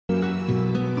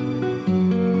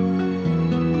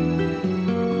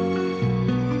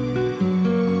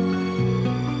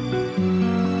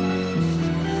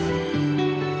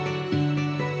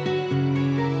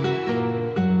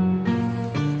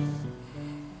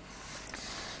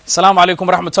السلام عليكم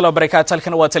ورحمة الله وبركاته.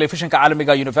 halkan waa telefishinka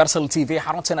caalamiga Universal TV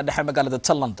xarunteena dhexe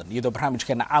magaalada London iyadoo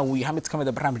barnaamijkeena caawiya mid kamid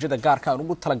ah barnaamijyada gaarka ah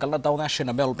ugu talagalna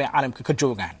daawadashana meel bay caalamka ka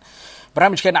joogaan.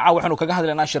 barnaamijkeena caaw waxaanu kaga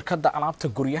hadlaynaa shirkadda Allaabta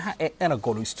Guryaha ee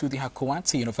Inegol studio Kuwait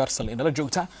Universal inala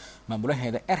joogta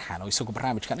maamulaheeda Erhan oo isagu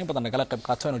barnaamijkan in badan nagala qayb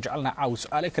qaato inuu jecelna caaw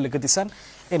su'aalo kala gedisan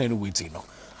inaynu weydiino.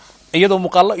 iyadoo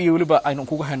muuqaalo iyo waliba aynu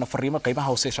kugu hayno fariimo qaybaha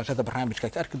hoose shaashada barnaamijka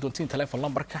ka arki doontiin telefoon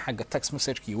lambarka xagga text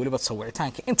message iyo waliba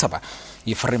sawiritaanka intaba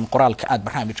iyo fariimo qoraalka aad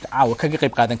barnaamijka caawa kaga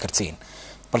qayb qaadan kartiin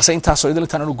balse intaas oo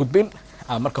idintaan aanu gudbin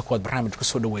marka kuwaad barnaamijka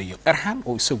soo dhaweeyo Erhan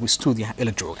oo isagu studio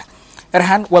ila jooga.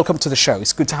 Erhan, welcome to the show.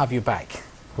 It's good to have you back.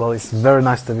 Well, it's very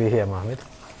nice to be here, Mohammed.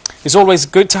 It's always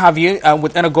good to have you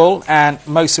with Inegol, and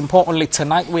most importantly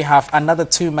tonight we have another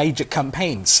two major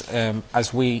campaigns as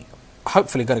we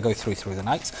hopefully going to go through the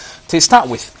night. To start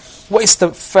with, what is the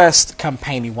first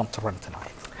campaign you want to run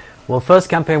tonight? Well, first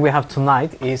campaign we have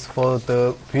tonight is for the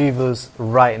viewers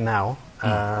right now.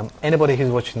 Anybody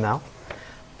who's watching now,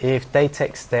 if they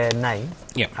text their name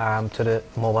to the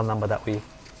mobile number that we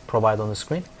provide on the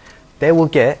screen, they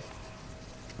will get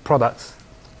products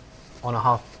on a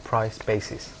half price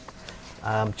basis.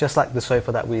 Just like the sofa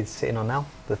that we're sitting on now,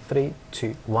 the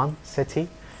 3-2-1 settee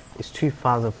is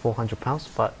 £2,400,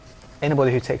 but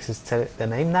anybody who texts their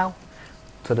name now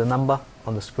to the number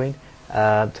on the screen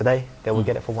today, they will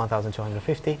get it for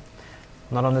 1,250.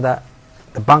 Not only that,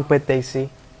 the bunk bed they see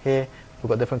here, we've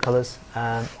got different colours,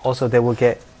 and also they will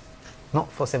get, not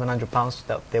for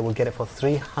 £700, they will get it for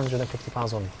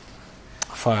 £350 only.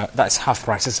 That's half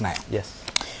price, isn't it? Yes.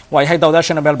 waayahay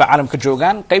dawdaashana meel ba caalamka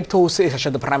joogaan qaybta hoose ee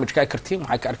shashada barnaamijka ay kartiin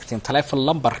waxay ka aragteen telefoon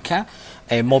lambarka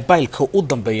ee mobileka u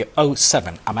dambeeya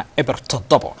 07 ama eber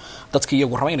 7 dadka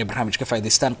iyagu rabay inay barnaamijka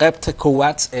faa'iideystaan qaybta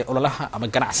koowaad ee ololaha ama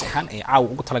ganacsi ahaan ee caaw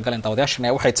ugu talagaleen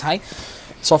dawdaashana waxay tahay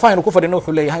soofaynu ku fadhino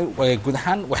wuxuu leeyahay guud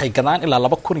ahaan waxay gadaan ilaa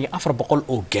 2400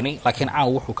 oo gani laakiin caaw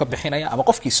wuxuu ka bixinaya ama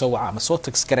qofkii soo waca ama soo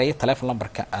tax gareeya telefoon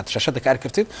lambarka aad shashada ka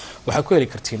aragtid waxa ku heli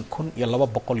kartiin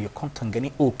 1250 gani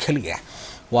oo kaliya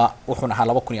وحنا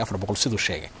على 2400 sidoo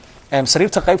sheegay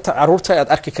sariirta qaybta caruurta aad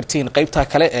arki kartiin qaybta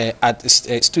kale ee aad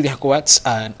studio Kuwait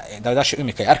dawdaasha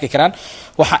imika ay arki karaan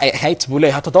waxa ay ahayd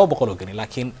buuleeyahay 700 oo gani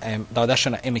laakiin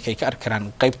dawdaashana imika ay ka arki karaan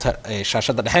qaybta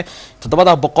shaashada dhexe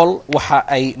 700 waxa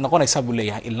ay noqonaysaa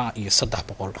buuleeyahay ilaa iyo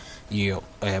 300 iyo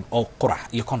oo qurax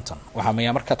iyo konton waxa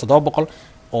meeya marka 700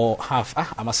 oo half ah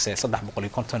ama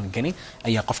 350 gani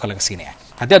ayaa qofka laga siinaya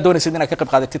haddii aad doonaysid inaad ka qayb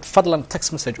qaadatid fadlan text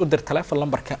message u dir telefoon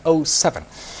lambarka 07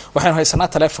 waxaan haysanaa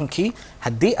telefoonkii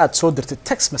haddii aad soo dirtid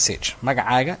text message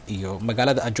magacaaga iyo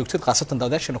magaalada aad joogtid qaasatan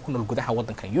dawdaashana ku nool gudaha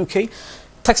wadanka UK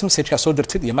text message ka soo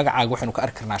dirtid iyo magacaaga waxaanu ka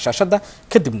arki karnaa shaashada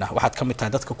kadibna waxaad ka mid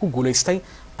tahay dadka ku guuleystay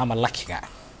ama luckiga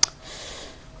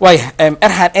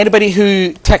Erhan, anybody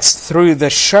who texts through the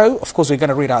show, of course, we're going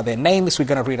to read out their names, we're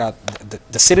going to read out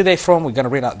the city they're from, we're going to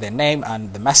read out their name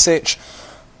and the message.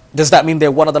 Does that mean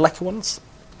they're one of the lucky ones?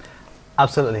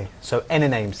 Absolutely. So any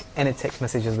names, any text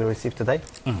messages we receive today,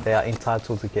 they are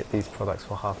entitled to get these products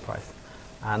for half price.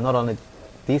 And not only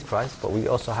these price, but we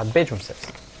also have bedroom sets.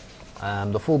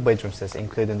 The full bedroom sets,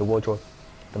 including the wardrobe,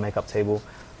 the makeup table,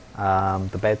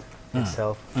 the bed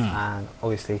itself, and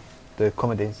obviously the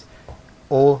comedies.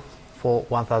 All for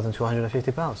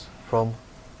 £1,250 from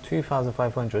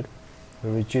 2,500. We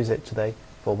reduce it today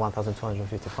for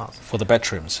 £1,250 for the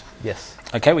bedrooms. Yes.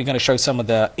 Okay, we're going to show some of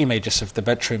the images of the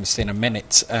bedrooms in a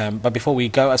minute. But before we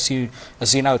go, as you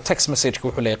know, text message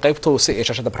wuxuu leeyahay qaybta hoose ee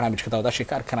shashada barnaamijka dawdaashii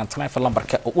ka arkaan telefoon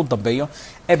lambarka u dambeeyo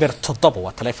eber 7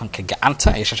 waa telefoonka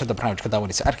gacanta ee shashada barnaamijka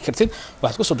daawanaysa arki kartid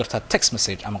waxaad ku soo dirtaa text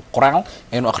message ama qoraal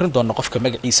aynu akhrin doono qofka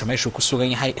magaciisa meeshuu ku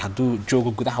sugan yahay hadduu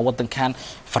joogo gudaha wadankan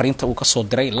fariinta uu ka soo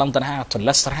diray London ha ato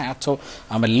Leicester ha ato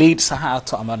ama Leeds ha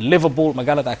ato ama Liverpool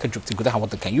magaalada ka joogtay gudaha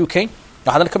wadankan UK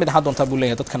waxaad ka mid ahaa doontaa buu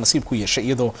leeyahay dadka nasiib ku yeeshay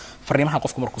iyadoo fariimaha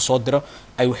qofku markuu soo diro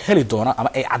ay heli doona ama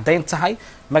ay cadeyn tahay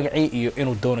magacii iyo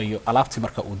inuu doonayo alaabtii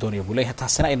marka uu doonayo buu leeyahay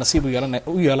taasina ay nasiib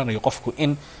u yeelanayo qofku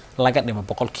in laga dhimo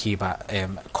boqolkiiba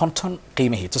konton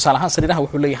qiimihii tusaale ahaan sariiraha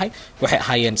wuxuu leeyahay waxay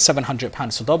ahaayeen £700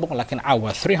 700 laakiin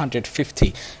caawa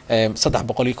 350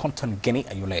 350 gani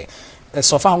ayuu leeyahay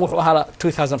soofahan wuxuu ahaa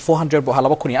 2400 buu ahaa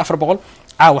 2400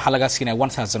 caawa waxaa laga siinaya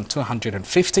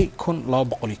 1250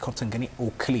 250 gani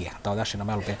oo kaliya dawdaashana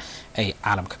meelba ay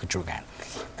caalamka ka joogaan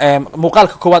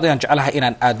muuqaalka koowaad ayaan jecelahay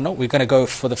inaan aadno we're going to go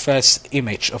for the first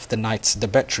image of the night the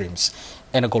bedrooms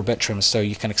Inegol bedrooms so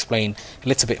you can explain a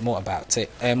little bit more about it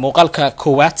muuqaalka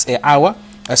koowaad ee caawa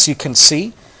as you can see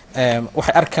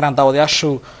waxay arki karaan daawadayaashu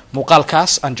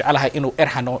muuqaalkaas aan jecelahay inuu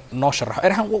Erhan noo sharaxo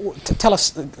Erhan tell us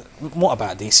more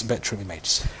about these bedroom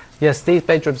images. Yes, these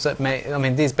bedrooms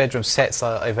these bedroom sets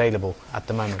are available at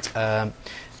the moment.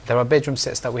 There are bedroom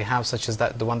sets that we have, such as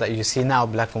the one that you see now,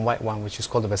 black and white one, which is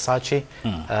called the Versace.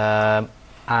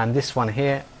 And this one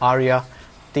here, Aria.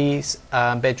 These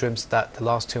bedrooms, that the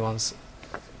last two ones,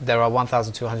 there are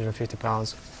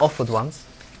 £1,250 offered ones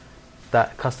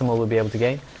that customer will be able to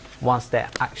gain once they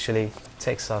actually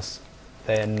text us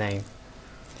their name.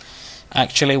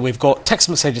 Actually, we've got text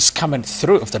messages coming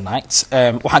through of the night.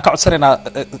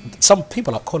 Some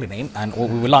people are calling in, and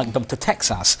we would like them to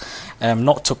text us,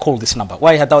 not to call this number.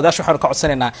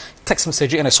 Text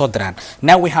message in a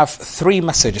Now we have 3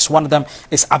 messages. One of them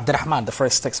is Abdurrahman, the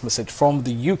first text message from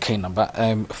the UK number,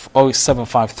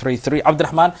 07533.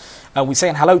 Abdurrahman, we're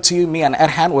saying hello to you, me and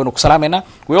Erhan.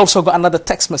 We also got another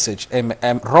text message.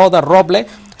 Rhoda Roble,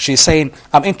 she's saying,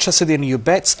 I'm interested in your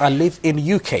bets. I live in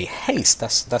UK. Hayes,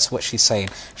 that's what she's saying.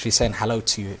 She's saying hello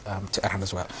to you, to Erhan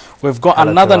as well. We've got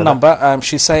hello another number.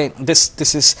 She's saying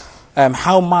this is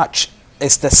how much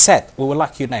is the set. We would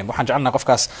like your name.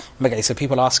 So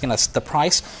people are asking us the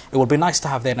price. It would be nice to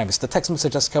have their names. The text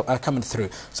messages are coming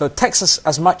through. So text us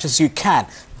as much as you can.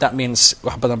 That means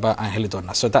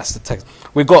so that's the text.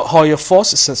 We got Hoya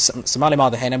Force. Somali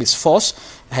mother, her name is Force.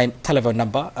 Her telephone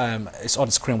number is on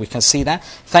the screen. We can see that.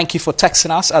 Thank you for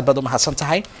texting us.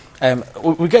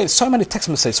 We get so many text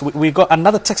messages. We got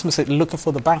another text message looking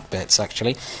for the bank bets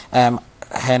actually.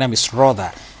 Her name is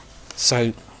Rhoda.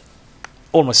 So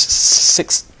almost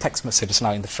 6 text messages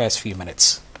now in the first few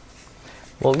minutes.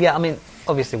 Well, yeah, I mean,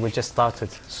 obviously we just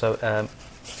started, so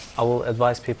I will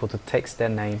advise people to text their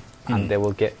name and they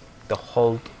will get the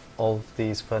whole of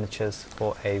these furnitures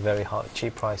for a very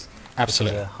cheap price.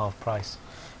 Absolutely. Half price.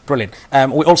 Brilliant.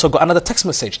 We also got another text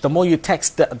message. The more you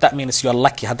text, that means you're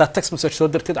lucky. That text message so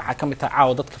dirtid waxa kamid tahay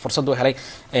caawa dadka fursad u helay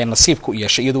nasiibku iyo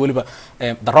shayadu waliba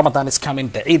the Ramadan is coming,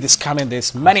 the Eid is coming,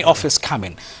 there's many offers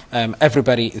coming.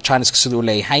 Everybody Chinese sidoo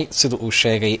leeyahay sidoo uu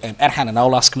sheegay Erhan, and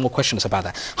I'll ask more questions about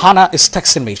that. Hannah is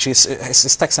texting me. She's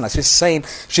texting us. She's saying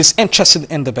she's interested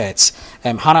in the beds.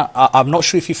 Hannah, I'm not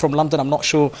sure if you're from London. I'm not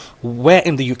sure where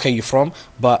in the UK you're from,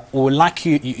 but we would like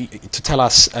you to tell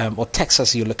us or text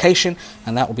us your location,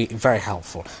 and that will be very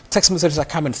helpful. Text messages are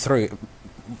coming through.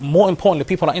 More importantly,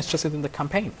 people are interested in the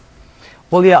campaign.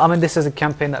 Well, yeah, I mean, this is a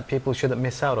campaign that people shouldn't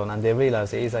miss out on, and they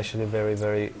realise it is actually a very,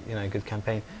 very, good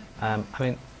campaign. I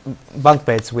mean, bunk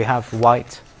beds, we have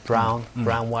white, brown,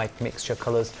 brown-white mixture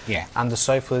colours. Yeah. And the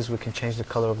sofas, we can change the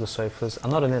colour of the sofas.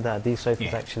 And not only that, these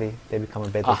sofas actually, they become a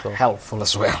bed as well. Helpful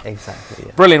as well. Exactly,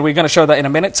 yeah. Brilliant. We're going to show that in a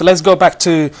minute. So let's go back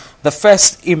to the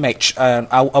first image.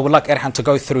 I would like Erhan to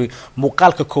go through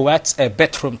muuqaalka koowaad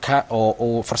bedroom-ka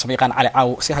oo farsamayaqaan Ali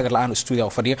Caaw si hagar la'aan studio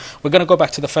fadhiyo. We're going to go back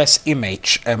to the first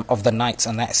image of the night,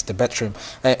 and that's the bedroom.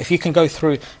 If you can go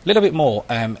through a little bit more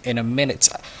in a minute.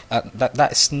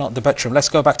 That is not the bedroom. Let's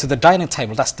go back to the dining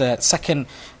table. That's the second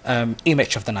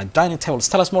image of the night. Dining tables.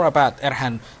 Tell us more about,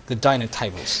 Erhan, the dining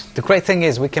tables. The great thing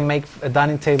is we can make a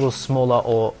dining table smaller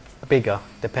or bigger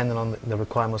depending on the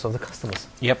requirements of the customers.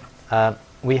 Yep.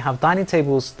 We have dining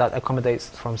tables that accommodates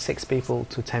from 6 people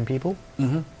to 10 people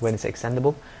when it's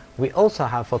extendable. We also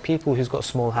have, for people who's got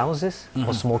small houses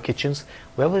or small kitchens,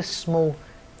 we have small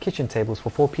kitchen tables for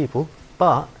 4 people,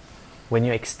 but when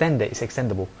you extend it, it's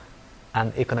extendable,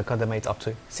 and it can accommodate up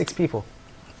to 6 people.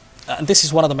 And this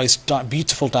is one of the most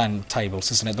beautiful dining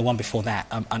tables, isn't it? The one before that,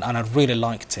 and I really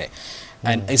liked it.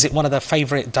 And is it one of the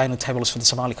favourite dining tables for the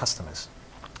Somali customers?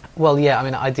 Well, yeah, I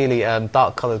mean, ideally,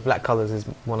 dark colours, black colours is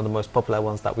one of the most popular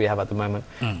ones that we have at the moment.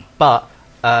 But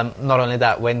not only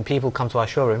that, when people come to our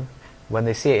showroom, when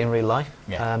they see it in real life,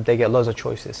 they get loads of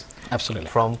choices. Absolutely.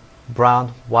 From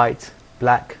brown, white,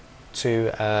 black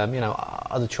to,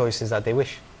 other choices that they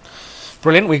wish.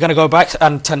 Brilliant. We're going to go back,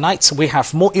 and tonight we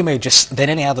have more images than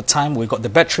any other time. We've got the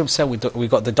bedroom set, we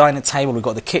got the dining table, we've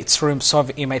got the kids' room,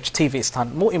 sofa image, TV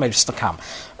stand, more images to come.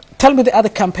 Tell me the other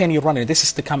campaign you're running. This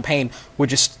is the campaign we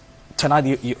just, tonight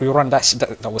you run that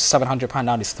was £700,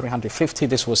 now it's £350,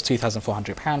 this was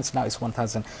 £2,400, now it's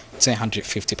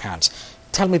 £1,250.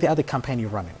 Tell me the other campaign you're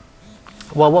running.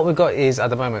 Well, what we've got is,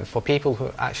 at the moment, for people who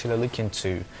actually are looking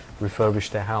to refurbish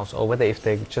their house, or whether if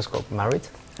they just got married,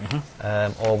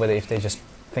 or whether if they're just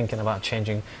thinking about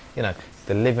changing, the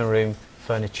living room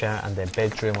furniture and their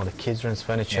bedroom or the kids' room's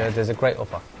furniture, there's a great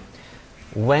offer.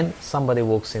 When somebody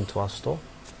walks into our store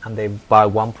and they buy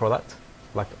one product,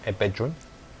 like a bedroom,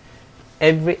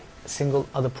 every single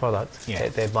other product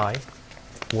that they buy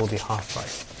will be half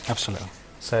price. Absolutely.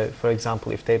 So, for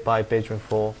example, if they buy a bedroom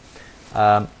for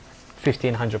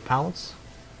 £1,500,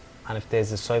 and if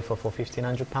there's a sofa for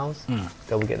 £1,500,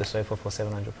 they will get the sofa for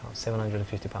 £700,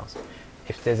 £750.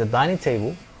 If there's a dining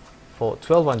table for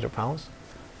 £1,200,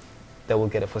 they will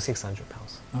get it for £600.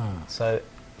 So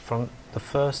from the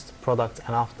first product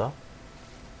and after,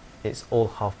 it's all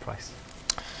half price.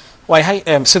 waayahay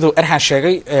siduu erhan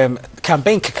sheegay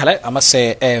campaignka kale amase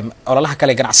ololaha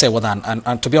kale ganacsiga wadaan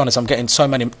and to be honest I'm getting so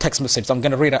many text messages. I'm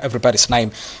going to read out everybody's name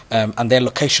and their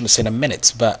locations in a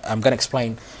minute, but I'm going to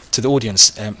explain to the audience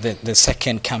the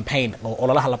second campaign oo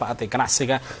ololaha labaad ee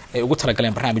ganacsiga ee ugu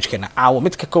talagaleen barnaamijkeena caawa.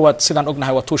 midka koowaad sidaan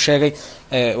ognahay waa tuu sheegay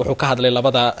wuxuu ka hadlay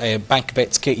labada bank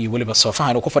betska iyo weliba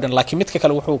soofaha inuu ku fadhin, laakiin midka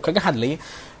kale wuxuu kaga hadlayay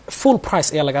full price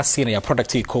ayaa lagaa siinaya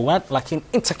productii koowaad, laakiin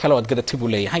inta kale oad gadatay buu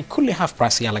leeyahay kulli half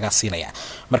price ayaa lagaa siinaya.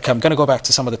 marka I'm going to go back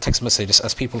to some of the text messages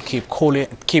as people keep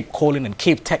calling and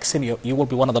keep texting. You will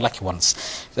be one of the lucky ones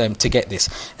to get this.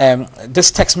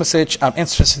 This text message, I'm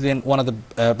interested in one of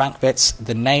the bank bets,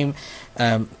 the name,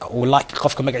 we like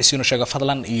qofka magaciisa inuu sheego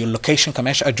fadlan iyo locationka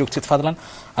meesha aad joogtid fadlan.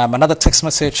 Another text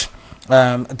message,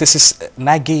 this is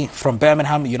Nagy from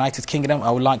Birmingham, United Kingdom.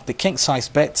 I would like the king size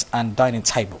bet and dining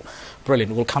table.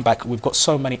 Brilliant. We'll come back. We've got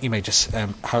so many images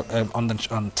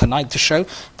on tonight to show.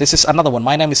 This is another one.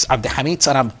 My name is Abdulhamid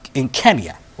and I'm in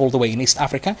Kenya, all the way in East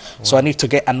Africa. Wow. So I need to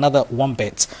get another one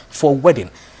bet for a wedding.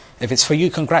 If it's for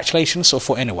you, congratulations, or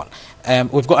for anyone.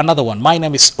 We've got another one. My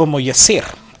name is Yasir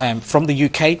from the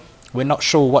UK. We're not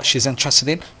sure what she's interested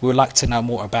in. We would like to know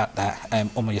more about that.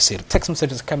 Yasir. Text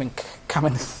messages coming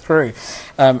through.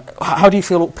 How do you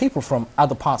feel people from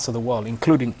other parts of the world,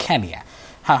 including Kenya?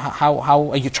 How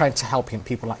are you trying to help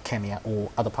people like Kenya or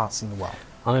other parts in the world?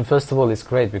 I mean, first of all, it's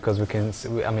great because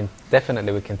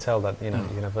definitely we can tell that,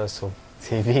 Universal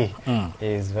TV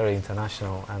is very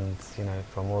international, and,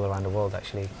 from all around the world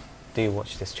actually do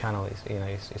watch this channel.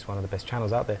 It's one of the best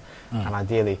channels out there. And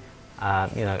ideally,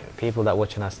 people that are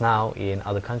watching us now in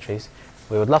other countries,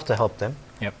 we would love to help them.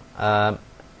 Yep.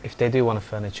 If they do want a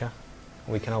furniture,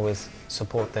 we can always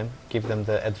support them, give them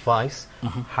the advice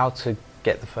how to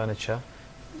get the furniture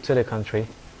to the country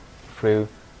through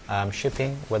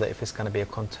shipping, whether if it's going to be a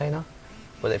container,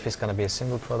 whether if it's going to be a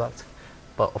single product.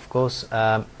 But of course,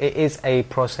 it is a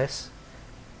process,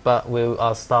 but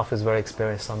our staff is very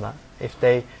experienced on that.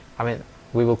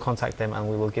 We will contact them and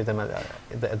we will give them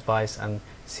the advice and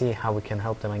see how we can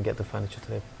help them and get the furniture to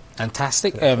them.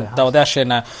 Fantastic.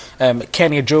 daawadayaasheena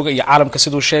Kenya jooga iyo caalamka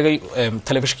siduu sheegay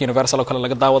telefishinka Universal oo kale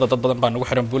laga daawado dad badan baa nagu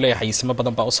xiran buu leeyahay xayisimo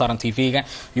badan baa u saaran TV-ga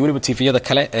iyo waliba TV-yada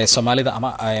kale ee Soomaalida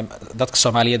ama dadka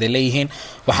Soomaaliyeed ay leeyihiin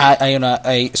waxa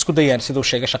ay isku dayaan siduu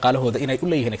sheegay shaqaalahooda inay u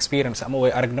leeyihiin experience ama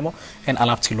way aragnimo in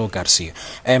alaabtii loo gaarsiiyo.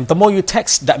 The more you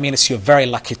text, that means you're very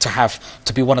lucky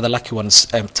to be one of the lucky ones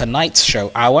tonight's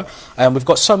show hour. We've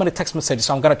got so many text messages,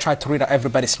 so I'm going to try to read out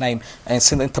everybody's name and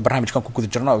sida inta barnaamijkan ku guda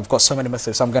jirno. We've got so many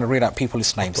messages, so I'm going to read out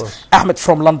people's names. Ahmed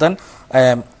from London,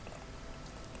 I'm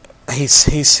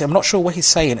not sure what he's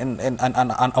saying, and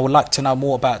I would like to know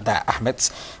more about that.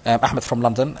 Ahmed from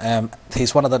London,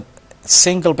 he's one of the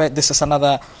single bed. This is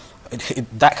another.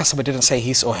 That customer didn't say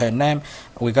his or her name.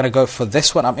 We're going to go for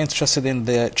this one. I'm interested in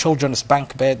the children's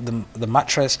bank bed, the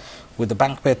mattress with the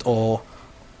bank bed or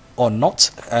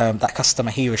not. That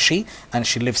customer, he or she, and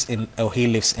he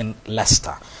lives in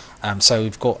Leicester. So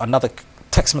we've got another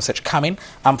text message coming.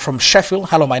 I'm from Sheffield.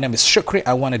 Hello, my name is Shukri.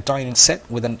 I want a dining set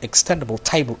with an extendable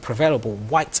table, preferable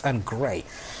white and grey.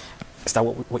 Is that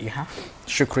what you have?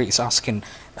 Shukri is asking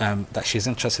that she's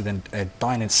interested in a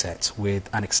dining set with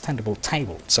an extendable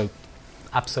table. So,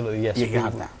 absolutely, yes. You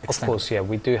have that. Of course, yeah.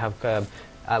 We do have.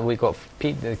 We've got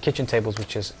kitchen tables,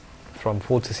 which is from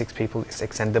 4 to 6 people. It's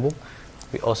extendable.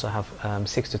 We also have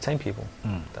 6 to 10 people.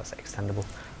 That's extendable.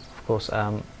 Of course.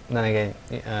 Then again,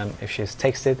 if she's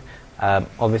texted,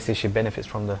 obviously she benefits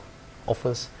from the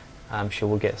offers. She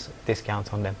will get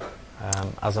discount on them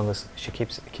as long as she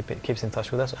keeps in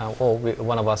touch with us, or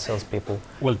one of our salespeople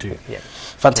will do. Yeah,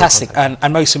 fantastic.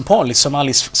 And most importantly,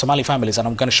 Somali families. And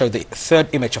I'm going to show the third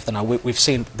image of the now. We've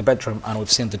seen the bedroom and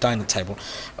we've seen the dining table.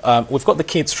 We've got the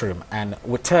kids' room, and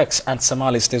with Turks and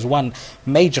Somalis, there's one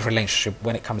major relationship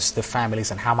when it comes to the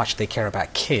families and how much they care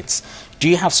about kids. Do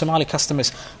you have Somali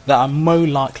customers that are more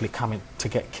likely coming to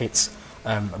get kids'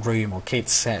 room or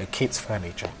kids'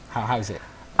 furniture? How is it?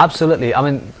 Absolutely. I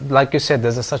mean, like you said,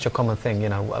 there's such a common thing.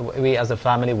 We as a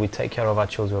family, we take care of our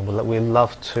children. We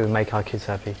love to make our kids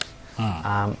happy.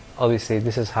 Obviously,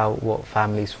 this is what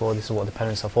family is for. This is what the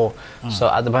parents are for. So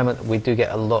at the moment, we do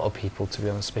get a lot of people, to be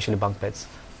honest, especially bunk beds,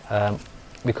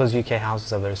 because UK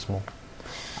houses are very small.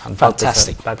 And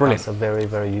fantastic. Brilliant. Are very,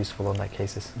 very useful on that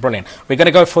cases. Brilliant. We're going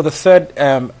to go for the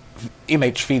third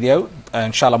image video.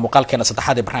 Inshallah muuqaalkeena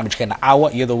saddexaad ee barnaamijkeena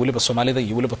caawa iyadoo waliba Soomaalida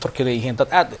iyo waliba Turkida yihiin dad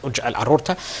aad u jecel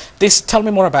caruurta. Tell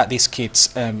me more about these kids'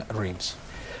 rooms.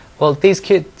 Well, these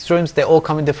kids' rooms, they all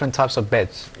come in different types of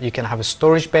beds. You can have a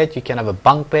storage bed, you can have a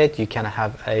bunk bed, you can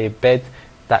have a bed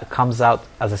that comes out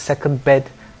as a second bed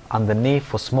underneath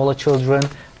for smaller children.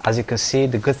 As you can see,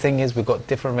 the good thing is we've got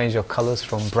different range of colors,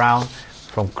 from brown,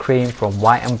 from cream, from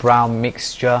white and brown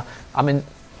mixture. I mean,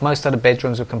 most of the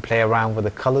bedrooms we can play around with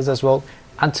the colors as well.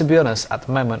 And to be honest, at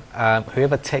the moment,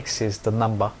 whoever texts the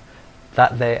number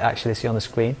that they actually see on the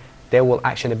screen, they will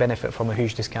actually benefit from a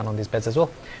huge discount on these beds as well.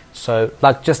 So,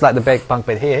 just like the bunk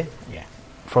bed here,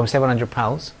 from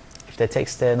 £700, if they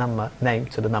text their name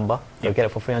to the number, they'll get it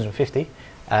for 350.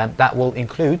 That will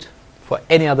include for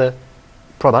any other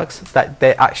products that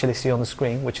they actually see on the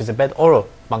screen, which is a bed or a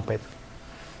bunk bed.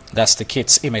 That's the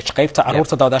kids image. qaybta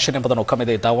caruurta daawadaashan in badan oo kamid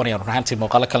ay daawanayaan runaantii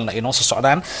muuqaalo kalena inoo soo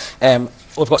socdaan.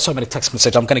 We've got so many text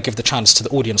messages. I'm going to give the chance to the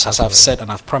audience, as I've said and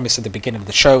I've promised at the beginning of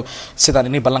the show. Sidaan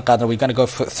ini ballan qaadna, we're going to go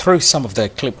through some of the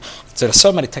clip. There are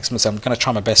so many text messages. I'm going to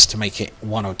try my best to make it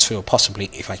one or two, or possibly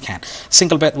if I can.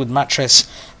 Single bed with mattress.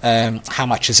 How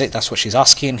much is it? That's what she's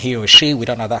asking. He or she. We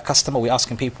don't know that customer. We're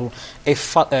asking people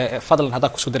if fadlan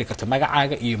hadaa kusoo diri karto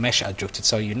magacaaga iyo meesha aad joogtid.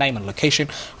 So your name and location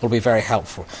will be very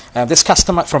helpful. This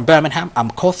customer from Birmingham, I'm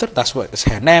Kauthar. That's what is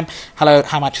her name. Hello.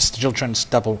 How much is the children's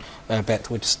double bed?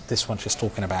 Which this one she's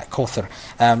talking about. Kauthar.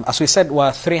 As we said,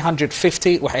 we're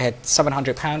 350. We had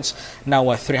 £700. Now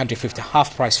we're 350.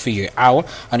 Half price for you, hour,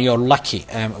 and you're lucky.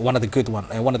 One of the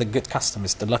good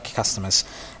customers, the lucky customers.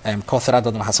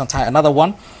 Kauthar, another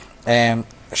one.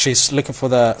 She's looking for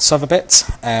the sofa beds.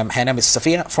 Her name is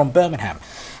Sophia from Birmingham.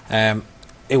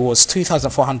 It was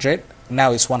 2,400.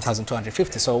 Now it's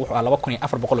 1,250. So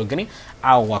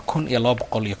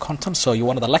so you're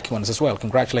one of the lucky ones as well.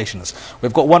 Congratulations.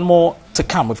 We've got one more to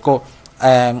come. We've got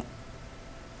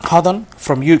Hodon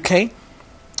from UK.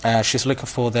 She's looking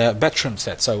for the bedroom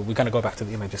set. So we're going to go back to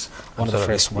the images, one of the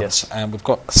first ones. And we've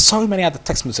got so many other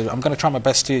text messages. I'm going to try my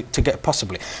best to get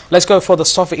possibly. Let's go for the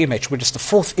sofa image, which is the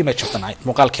fourth image of the night.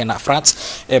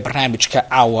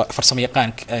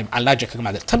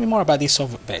 Tell me more about these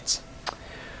sofa beds.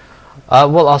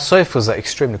 Well, our sofas are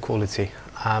extremely quality.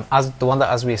 As the one that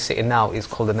as we're sitting now is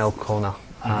called the nail corner.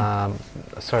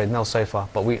 Nail sofa.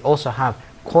 But we also have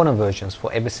corner versions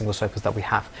for every single sofas that we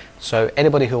have. So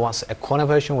anybody who wants a corner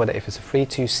version, whether if it's a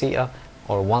 2-seater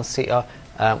or a 1-seater,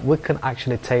 we can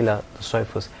actually tailor the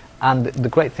sofas. And the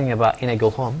great thing about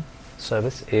Inegol Home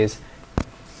service is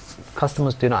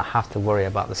customers do not have to worry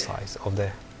about the size of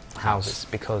their houses,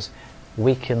 because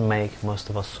we can make most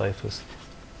of our sofas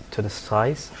to the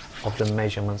size of the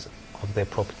measurements of their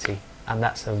property, and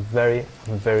that's a very,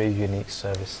 very unique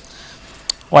service.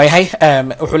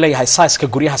 wuxuu leeyahay size-ka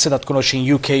guryaha sidaad ku nooshiin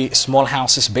UK, small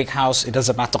houses, big house, it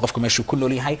doesn't matter qofka meeshuu ku nool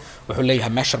yahay. Wuxuu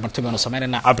leeyahay measurement baynu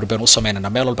sameynayna, cabir baynu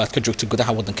sameynayna meel walba aad ka joogtid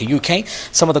gudaha wadanka UK.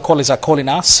 Some of the callers are calling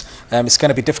us. It's going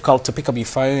to be difficult to pick up your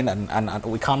phone, and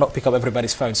we cannot pick up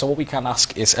everybody's phone. So what we can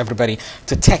ask is everybody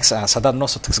to text us. Hadaad noo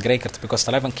soo text gareyn karto, because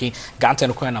telefonkii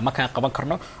gacanteenu ku hayna ma kaan qaban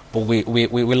karno. But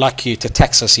we like you to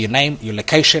text us your name, your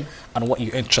location, and what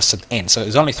you're interested in. So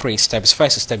there's only 3 steps.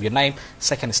 First step, your name.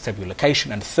 Second step, your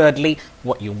location. And thirdly,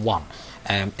 what you want.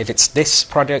 If it's these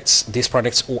products,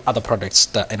 or other products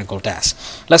that Inegol does.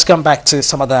 Let's come back to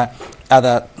some of the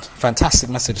other fantastic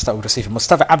messages that we received.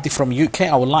 Mustafa Abdi from UK,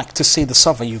 I would like to see the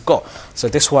sofa you got. So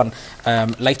this one,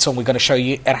 later on we're going to show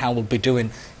you. Erhan will be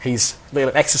doing his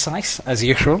little exercise as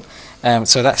usual.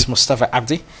 So that's Mustafa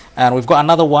Abdi. And we've got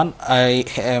another one.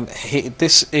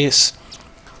 This is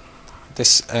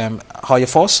Haya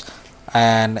Force,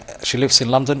 and she lives in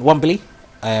London, Wembley.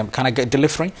 Can I get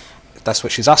delivery? That's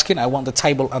what she's asking. I want the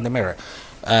table and the mirror.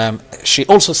 She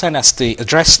also sent us the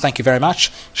address. Thank you very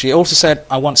much. She also said,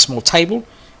 I want a small table.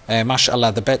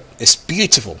 MashaAllah, the bed is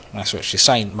beautiful. That's what she's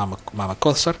saying, Mama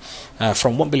Kauthar,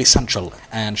 from Wembley Central.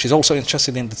 And she's also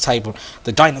interested in the table,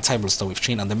 the dining tables that we've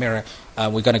seen, and the mirror.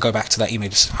 We're going to go back to that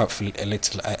image hopefully a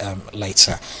little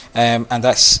later. And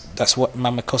that's what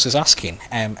Mama Kauthar is asking.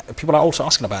 People are also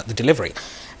asking about the delivery.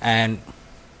 And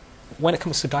when it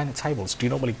comes to dining tables, do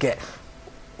you normally get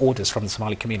orders from the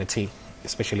Somali community,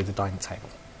 especially the dining table?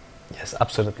 Yes,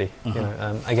 absolutely. You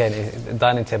know, again, the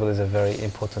dining table is a very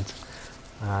important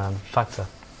factor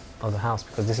of the house,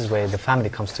 because this is where the family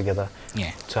comes together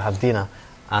to have dinner,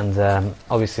 and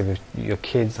obviously with your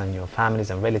kids and your families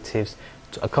and relatives,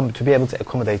 to be able to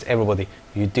accommodate everybody,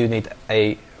 you do need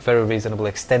a very reasonable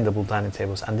extendable dining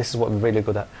tables, and this is what we're really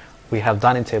good at. We have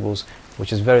dining tables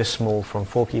which is very small, from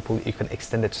 4 people, you can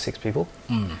extend it to 6 people.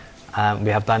 We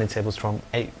have dining tables from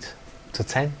 8 to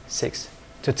 10, 6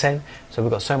 to 10, so we've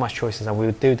got so much choices, and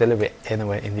we do deliver it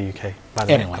anywhere in the UK, by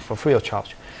the way, for free of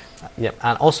charge.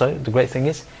 And also the great thing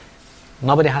is,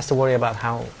 nobody has to worry about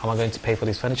how am I going to pay for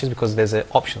these furnitures, because there's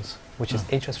options, which is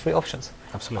interest-free options.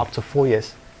 Absolutely. Up to 4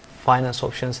 years, finance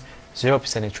options,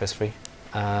 0% interest-free,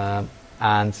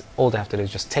 and all they have to do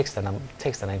is just text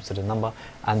their names to the number,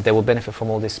 and they will benefit from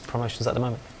all these promotions at the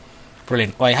moment.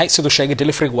 Brilliant. Waayahay sidoo sheegay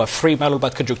delivery waa free meel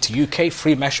walbaad ka joogtid UK,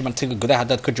 free measurementinga gudaha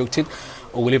haddaad ka joogtid,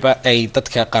 oo weliba ay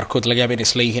dadka qaarkood laga yaaba inay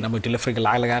isleeyihiin ama deliveryga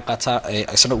lacag laga qaataa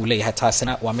isna uu leeyahay,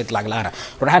 taasina waa mid lacag la-aan.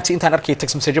 Run ahaantii intaan arkay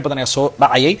text message badan ayaa soo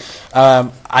dhacayay.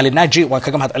 Ali Naaji waan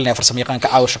kaga mahad celinaya farsamayaqaanka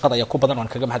caawa, shaqada ayaa ku badan,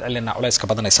 waan kaga mahad celinaa culayska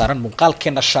badan ee saaran.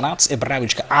 Muuqaalkeena shanaad ee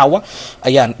barnaamijka caawa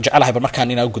ayaan jecelahay bal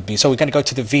markaan inaa u gudbiyo. So we're going to go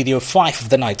to the video 5 of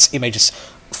the night's images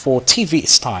for TV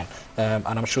style.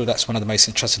 And I'm sure that's one of the most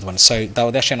interested ones. So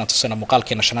daawadayaasheena tusina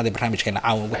muuqaalkeena shanaad ee barnaamijkeena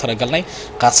caawa ugu talagalnay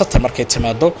qaasatan markay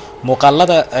timaado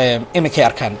muuqaalada iminkay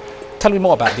arkaan. Tell me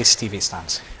more about these TV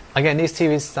stands. Again, these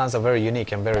TV stands are very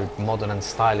unique and very modern and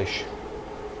stylish.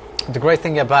 The great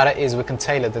thing about it is we can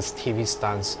tailor this TV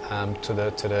stands to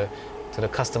the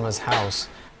customer's house.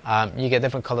 You get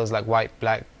different colors like white,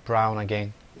 black, brown, again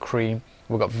cream.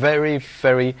 We've got very,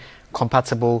 very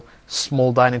compatible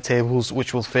small dining tables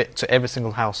which will fit to every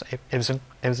single house,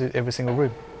 every single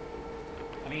room.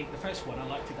 I mean, the first one I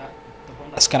liked that the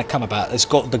one that's going to come about, it's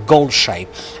got the gold shape.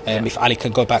 If Ali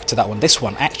can go back to that one, this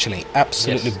one actually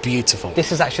absolutely beautiful.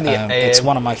 This is actually it's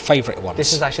one of my favourite ones.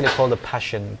 This is actually called the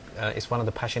Passion. It's one of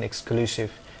the Passion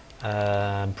exclusive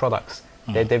products.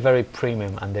 They're very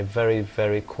premium and they're very,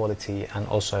 very quality, and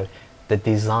also the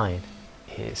design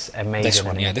is amazing. This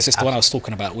one, yeah, this is the one I was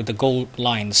talking about with the gold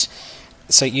lines.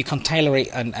 So you can tailor it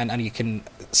and you can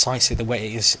size it the way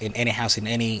it is in any house, in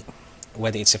any,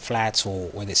 whether it's a flat or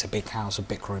whether it's a big house or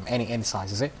big room, any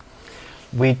size, is it?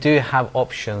 We do have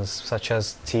options such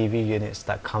as TV units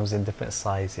that comes in different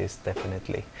sizes,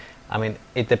 definitely. I mean,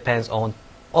 it depends on,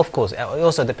 of course, it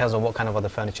also depends on what kind of other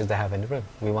furniture they have in the room.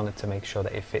 We wanted to make sure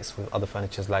that it fits with other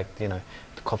furniture like, you know,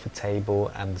 the coffee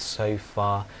table and the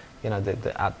sofa, you know,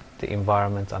 the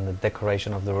environment and the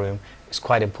decoration of the room. It's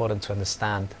quite important to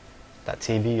understand that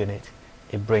TV unit,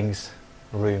 it brings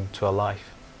room to a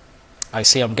life. I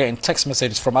see I'm getting text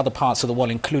messages from other parts of the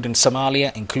world, including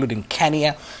Somalia, including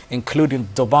Kenya, including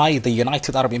Dubai, the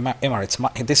United Arab Emirates.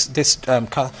 This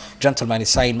gentleman is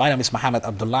saying, my name is Mohammed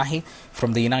Abdullahi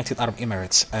from the United Arab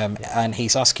Emirates, and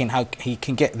he's asking how he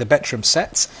can get the bedroom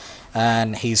sets,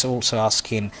 and he's also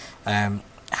asking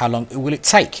how long will it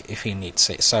take if he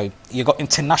needs it. So you've got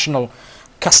international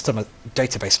customer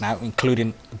database now,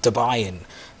 including Dubai and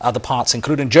other parts,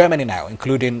 including Germany now,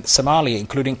 including Somalia,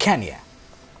 including Kenya.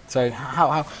 So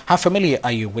how familiar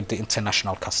are you with the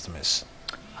international customers?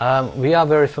 We are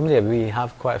very familiar. We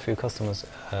have quite a few customers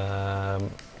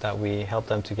that we help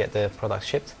them to get their products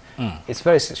shipped. It's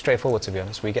very straightforward, to be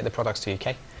honest. We get the products to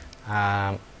UK.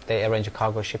 They arrange a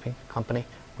cargo shipping company.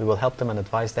 We will help them and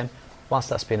advise them. Once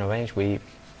that's been arranged, we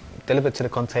deliver it to the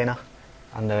container,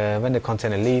 and when the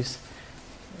container leaves,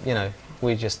 you know,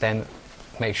 we just then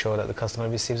make sure that the customer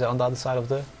receives it on the other side of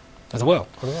the world.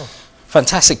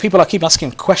 Fantastic. People are keep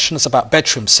asking questions about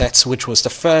bedroom sets, which was the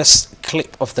first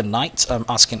clip of the night. I'm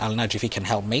asking Al Naji if he can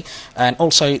help me. And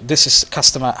also, this is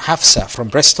customer Hafsa from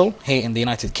Bristol, here in the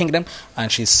United Kingdom.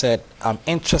 And she said, I'm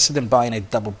interested in buying a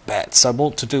double bed. So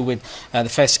more to do with the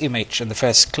first image and the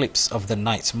first clips of the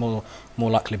night. More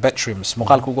likely bedrooms.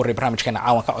 muuqaalka ugu horreeya barnaamijkeena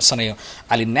caawan ka codsanayo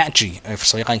Ali Naaji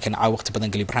farsamayaqaankeena caawa waqti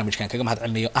badan geliya barnaamijkan kaga mahad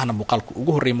celinayo ahna muuqaalka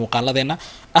ugu horreeya muuqaaladeena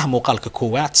muuqaalka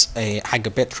koowaad xagga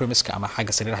bedroomska ama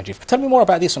xagga sariiraha jiifka. Tell me more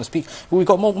about this one. We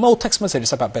got more text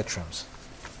messages about bedrooms.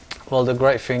 Well, the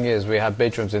great thing is we have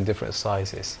bedrooms in different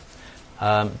sizes.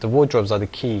 The wardrobes are the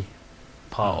key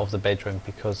part of the bedroom,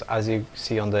 because as you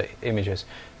see on the images,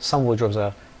 some wardrobes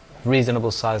are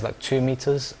reasonable size, like 2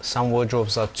 meters. Some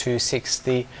wardrobes are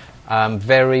 260.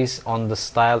 Varies on the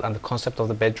style and the concept of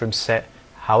the bedroom set.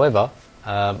 However,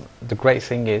 the great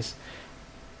thing is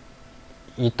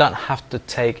you don't have to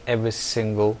take every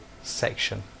single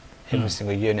section, every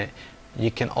single unit.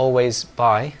 You can always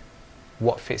buy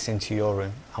what fits into your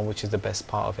room and which is the best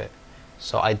part of it.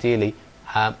 So ideally,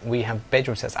 we have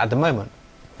bedroom sets at the moment.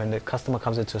 When the customer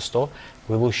comes into a store,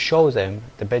 we will show them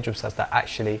the bedroom sets that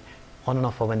actually on and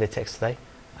offer when they text today.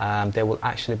 They will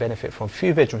actually benefit from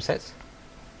few bedroom sets.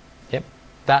 Yep,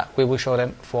 that we will show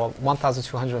them for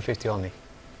 1,250 only.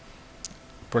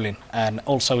 Brilliant. And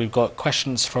also we've got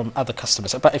questions from other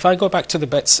customers. But if I go back to the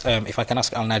bets, if I can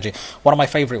ask Al Naji, one of my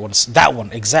favourite ones, that one,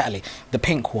 exactly, the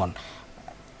pink one.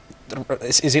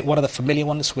 Is it one of the familiar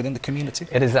ones within the community?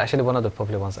 It is actually one of the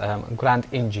popular ones.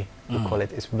 Grand Inji, we call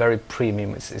it. It's very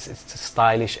premium. It's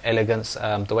stylish, elegance,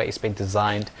 the way it's been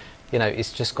designed. You know,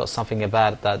 it's just got something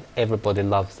about it that everybody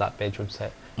loves, that bedroom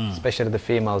set. Especially the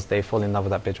females, they fall in love with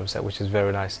that bedroom set, which is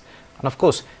very nice. And of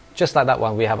course, just like that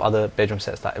one, we have other bedroom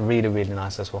sets that are really, really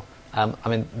nice as well. I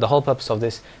mean, the whole purpose of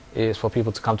this is for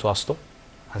people to come to our store,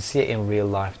 and see it in real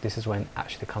life, this is when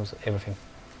actually comes everything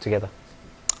together.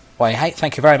 Well, hey,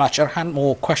 thank you very much, Erhan.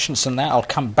 More questions than that. I'll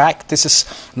come back. This is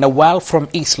Nawal from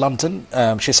East London.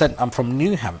 She said, I'm from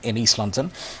Newham in East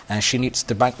London, and she needs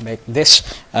the bank make this.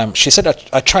 She said,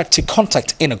 I tried to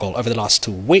contact Inegol over the last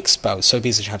 2 weeks, but I was so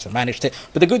busy she hasn't managed it.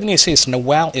 But the good news is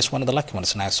Nawal is one of the lucky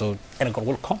ones now, so Inegol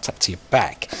will contact you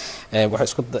back.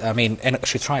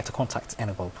 She tried to contact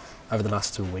Inegol over the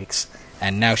last 2 weeks,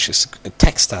 and now she's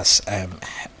texted us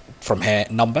from her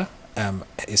number.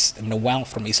 Is Nawal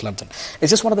from East London.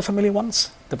 Is this one of the familiar ones,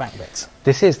 the bank beds?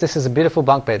 This is a beautiful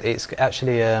bunk bed. It's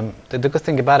actually the good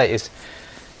thing about it is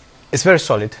it's very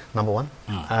solid, number one.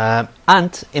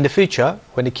 And in the future,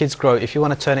 when the kids grow, if you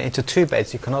want to turn it into 2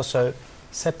 beds, you can also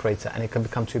separate it, and it can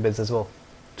become 2 beds as well,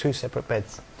 2 separate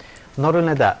beds. Not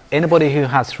only that, anybody who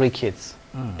has 3 kids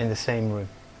in the same room,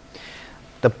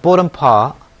 the bottom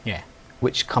part,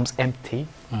 which comes empty,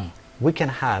 we can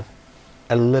have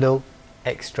a little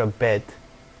extra bed,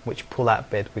 which pull-out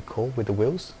bed we call, with the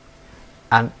wheels,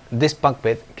 and this bunk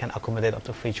bed can accommodate up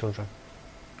to 3 children.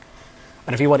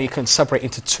 And if you want, you can separate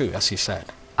into 2, as you said.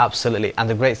 Absolutely, and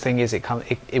the great thing is it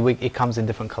comes in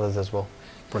different colours as well.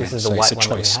 Brilliant. This is the white one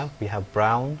that we have. We have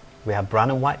brown. We have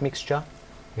brown and white mixture.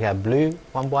 We have blue,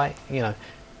 one white. You know,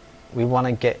 we want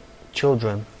to get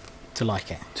children to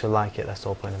like it. To like it. That's the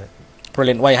whole point of it.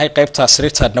 Brilliant. Way hay qaybta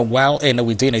sariirta Nawal ee na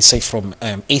weydiinaysay from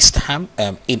East Ham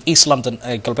in East London,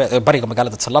 bariga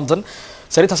magaalada London.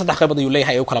 sariirta 3 qaybood ayuu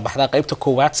leeyahay ay u kala baxdaa qaybta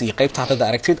koowaad iyo qaybta hadda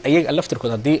aragtid ayaga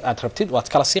laftirkood hadii aad rabtid waad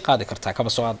kala sii qaadi kartaa kaba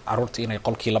soo caruurta inay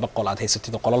qolkii 2 qol aad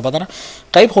haysatid qolal badana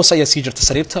qayb hoose ayaa sii jirta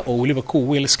sariirta oo waliba ku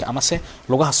wheelska ama se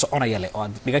lugaha soconaya leh oo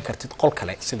aad dhigan kartid qol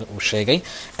kale sida uu sheegay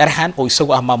Erhan oo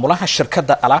isagu ah maamulaha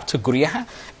shirkadda Allaabta Guryaha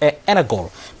ee Inegol.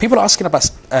 People are asking about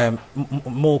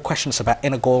more questions about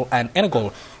Inegol and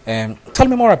Inegol. Tell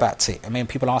me more about it. I mean,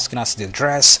 people are asking us the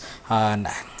address and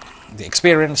the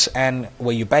experience and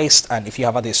where you're based, and if you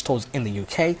have other stores in the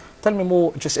UK. Tell me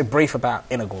more, just a brief about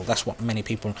Inegol. That's what many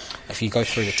people, if you go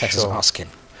through the text, are asking.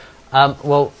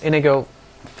 Well, Inegol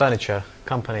Furniture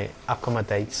Company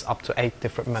accommodates up to 8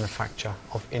 different manufacturers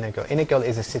of Inegol. Inegol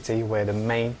is a city where the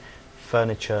main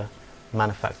furniture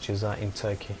manufacturers are in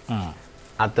Turkey.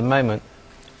 At the moment,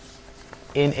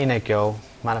 in Inegol,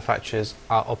 manufacturers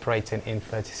are operating in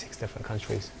 36 different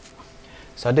countries.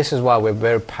 So this is why we're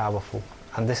very powerful.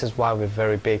 And this is why we're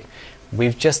very big.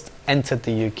 We've just entered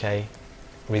the UK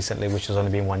recently, which has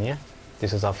only been 1 year.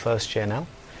 This is our first year now.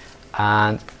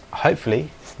 And hopefully,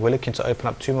 we're looking to open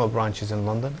up 2 more branches in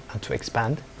London and to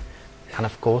expand. And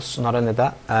of course, not only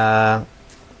that,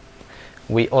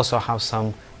 we also have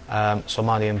some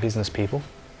Somalian business people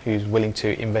who's willing to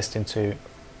invest into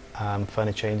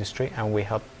furniture industry, and we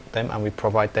help them and we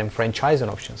provide them franchising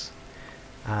options.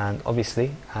 And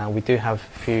obviously, we do have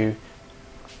few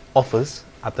offers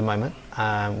at the moment.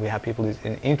 We have people who's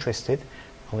interested,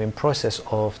 and we're in process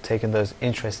of taking those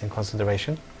interests in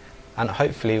consideration, and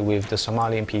hopefully with the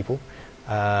Somalian people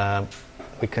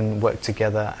we can work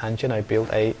together and build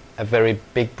a very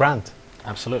big brand.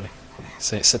 Absolutely.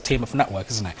 It's a team of network,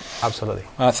 isn't it? Absolutely.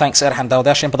 Thanks, Erhan.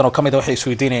 Daawadayaasha in badan oo kamid ah waxay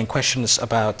isweydiinayaan questions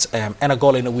about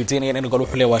Inegol in weydiinayaan Inegol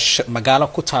wuxuu leeyahay magaalo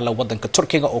ku taala wadanka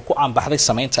Turkiga oo ku caan baxday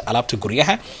sameynta alaabta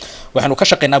guryaha. Waxaanu ka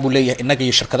shaqeynaa buu leeyahay inaga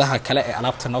iyo shirkadaha kale ee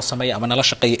alaabta noo sameeya ama nala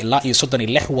shaqeeya ilaa iyo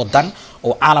 36 wadan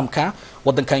oo caalamka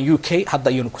wadankan UK hadda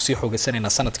ayaynu ku sii xoogaysanayna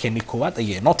sanadkeenii koowaad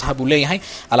ayay noo tahay buu leeyahay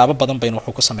alaabo badan baynu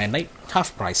wuxuu ku sameynay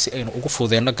half price si aynu ugu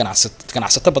fududeeno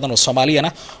ganacsato badan oo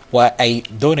Soomaaliyana waa ay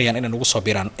doonayaan inay ugu soo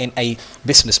biiraan in ay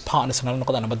business partners nala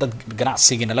noqdaan ama dad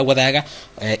ganacsiga la wadaaga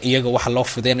iyaga waxa loo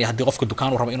fududeynaya hadii qofka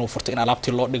dukaan uu rabo inuu furto in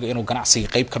alaabtii loo dhigo inuu ganacsiga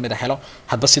qayb kamid ah helo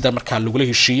hadba sida marka lagu la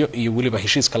heshiiyo iyo waliba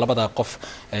heshiiska labada qof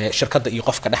shirkadda iyo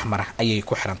qofka dhexmara ayay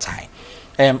ku xiran tahay.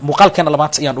 muuqaalkeena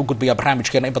labaad ayaan u gudbiyaa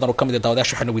barnaamijkeena in badan oo kamid ah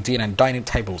daawadayaasha waxaanu weydiinayaan dining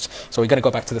tables. So we're going to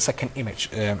go back to the second image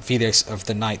videos of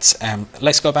the night.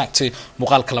 Let's go back to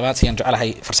muuqaalka labaad ayaan jecelahay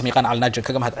farsamayaqaan Alnaajan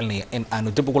kaga mahad celinaya in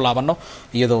aanu dib ugu laabano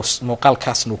iyadoo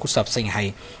muuqaalkaasna uu ku saabsan yahay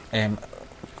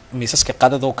miisaska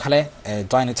qadada oo kale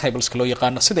dining tables loo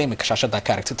yaqaan sida imika shaashada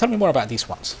ka aragtay. Tell me more about these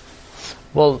ones.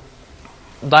 Well,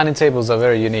 dining tables are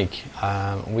very unique.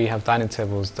 We have dining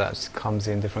tables that comes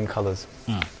in different colors.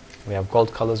 We have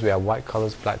gold colors, we have white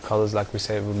colors, black colors, like we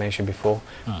mentioned before.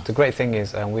 The great thing is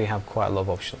we have quite a lot of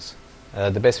options.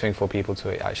 The best thing for people to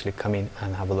actually come in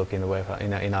and have a look in the way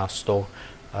in our store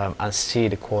and see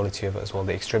the quality of it as well,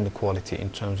 the extreme quality in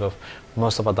terms of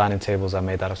most of our dining tables are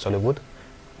made out of solid wood,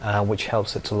 which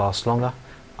helps it to last longer.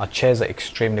 Our chairs are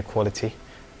extremely quality,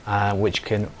 which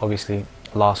can obviously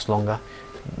last longer.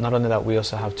 Not only that, we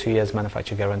also have 2 years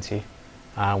manufacturer guarantee,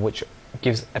 which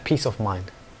gives a peace of mind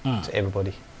to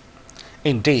everybody.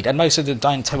 Indeed, and most of the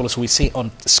dining tables we see on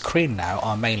the screen now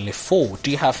are mainly 4. Do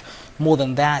you have more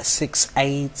than that? 6,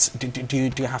 8? Do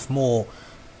you have more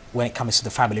when it comes to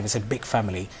the family? If it's a big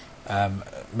family,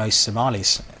 most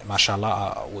Somalis,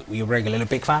 mashallah, we regularly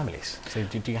big families. So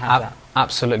do you have that?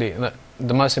 Absolutely.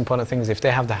 The most important thing is if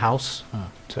they have the house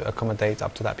to accommodate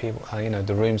up to that people,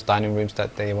 the rooms, dining rooms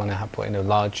that they want to have put in a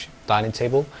large dining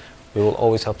table, we will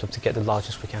always help them to get the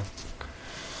largest we can.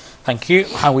 Thank you.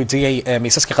 waxaan weydiiyey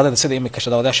miisaska qadada sida imika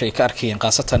shadaawadaasha ay ka arkayeen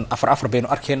qaasatan afar baynu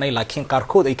arkaynay laakiin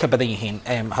qaarkood ay ka badan yihiin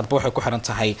hadba waxay ku xiran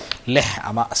tahay 6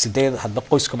 ama 8 hadba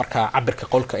qoyska marka cabirka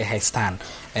qolka ay haystaan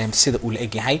sida uu la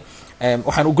eg yahay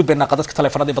waxaan u gudbaynaa qadadka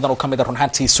telefoonada badan oo kamid ah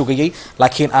runhaantii sugayay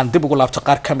laakiin aan dib ugu laabto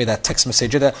qaar kamid ah text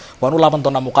message-da waan u laaban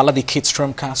doonaa muuqaaladii kids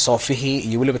room-ka soofihii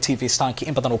iyo waliba TV stand-ki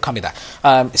in badan oo kamid ah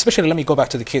especially let me go back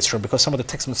to the kids room because some of the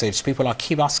text messages people are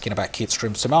keep asking about kids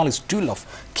room. Somalis do love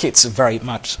kids very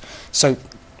much. So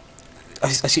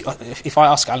if I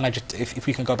ask Al-Najid if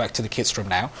we can go back to the kids room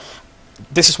now,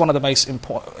 this is one of the most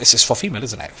important. This is for female,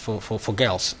 isn't it? For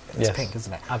girls, it's yes, pink,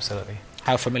 isn't it? Absolutely.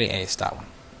 How familiar is that one?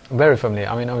 Very familiar.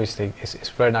 I mean, obviously, it's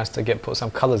very nice to put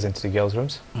some colours into the girls'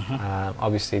 rooms.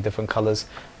 Obviously, different colours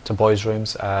to boys' rooms.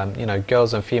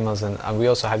 Girls and females, and we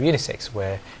also have unisex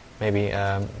where maybe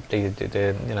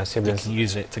the siblings can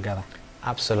use it together.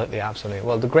 Absolutely, absolutely.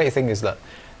 Well, the great thing is that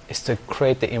it's to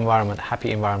create the environment, happy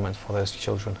environment for those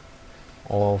children.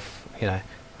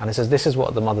 And it says this is what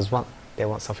the mothers want. They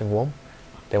want something warm,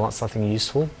 they want something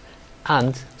useful,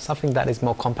 and something that is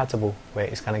more compatible, where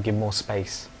it's going to give more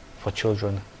space for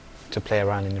children to play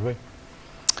around in the room.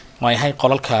 ما هي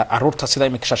قلالك عروض تصيدا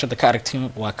من كشاشة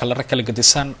كاركتين وكلارك كلا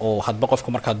جديسان وهاد بقف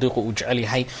كمرك هديق وجعلي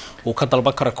هاي وكذا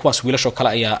البكرة كواس ويلش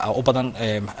وكلا يا أبدا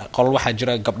قال واحد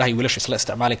جرا قبلها يويلش إسلا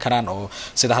استعمالي كران أو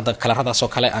سيدا هذا كلا هذا سو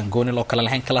كلا أنجوني لو كلا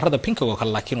الحين كلا هذا بينك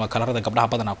وكلا لكن وكلا هذا قبلها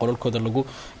بدنا أقول لكم اللوجو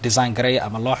ديزاين جري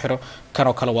أما الله حلو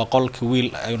كانوا كلا وقال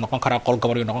كويل نقول كرا قال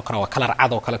قبل نقول كرا وكلا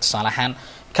عادة وكلا تصالحان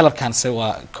كلا كان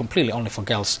سوى completely only for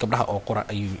girls قبلها أو قرا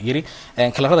يري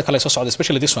كلا هذا كلا يسوع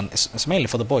especially this one is mainly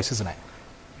for the boys, isn't it?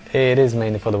 It is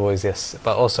mainly for the boys, yes,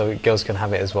 but also girls can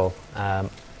have it as well,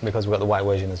 because we've got the white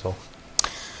version as well.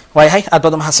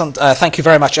 Thank you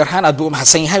very much, Erhan.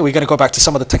 We're going to go back to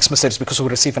some of the text messages because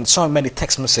we're receiving so many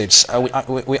text messages.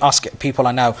 We ask people,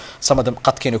 and now some of them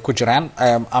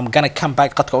I'm going to come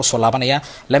back.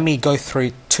 Let me go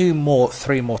through 3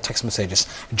 more text messages.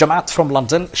 Jamaat from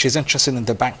London, she's interested in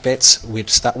the back bits, which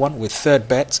is that one, with third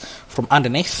bits from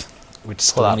underneath, which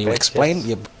is the one you explained.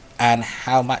 Yes. And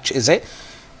how much is it?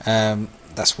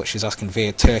 That's what she's asking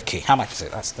via Turkey. How much is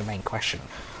it? That's the main question,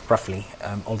 roughly.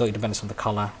 Although it depends on the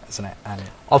colour, isn't it? And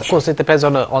of course, it depends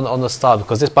on the style,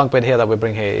 because this bunk bed here that we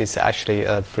bring here is actually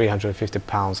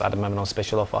 £350 at the moment on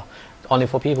special offer, only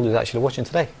for people who's actually watching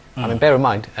today. I mean, bear in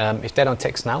mind, if they don't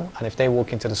text now, and if they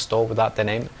walk into the store without their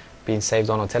name being saved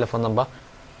on a telephone number,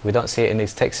 we don't see it in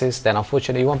these texts, then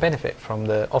unfortunately you won't benefit from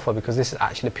the offer, because this is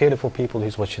actually purely for people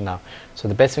who's watching now. So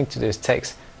the best thing to do is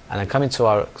text and then come into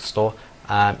our store.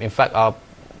 In fact, our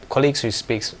colleagues who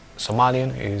speaks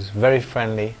Somalian, who's very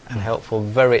friendly and helpful,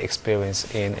 very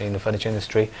experienced in the furniture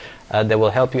industry, they will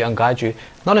help you and guide you.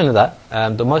 Not only that,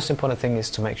 the most important thing is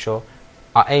to make sure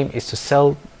our aim is to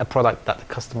sell a product that the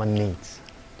customer needs,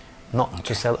 not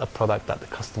to sell a product that the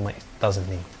customer doesn't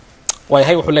need.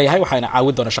 وهي وحول لي هاي وحين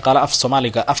عاود دونا شغالة أف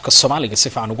الصومالية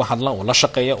صفة عن وجه الله ولا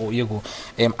شقية ويجو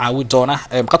عاود دونا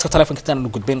قد كتلفون كتير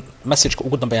نقول بين مسج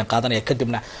وجودنا بين قادنا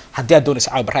يكدبنا هدي دون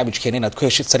سعى برنامج كيننا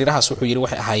كويش سريرها سوق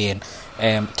يروح هايين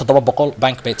تضرب بقول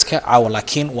بنك بيتك أو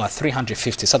لكن و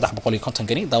 350 صدق بقول يكونتن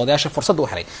جنيه ده وده عشان فرصة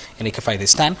دوحري يعني كفاية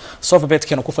ستان صوف بيت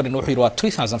كانوا كفر إنه يروح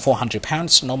 2400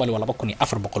 pounds نورمال ولا بكوني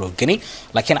أفر بقول جنيه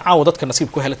لكن عاودت كنصيب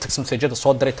كهلا تقسم سجادة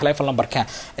صوت دري تلفون لمبر كان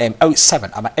أو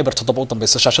 7 أما إبر تضبطهم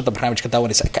بس شاشة برنامج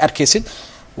كداونيس كأركيسد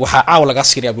وحاول لقى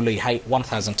سيريا أقول لي هاي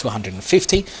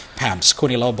 1250 pounds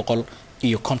كوني لو بقول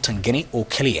إيو كونتن جنيه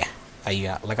وكليه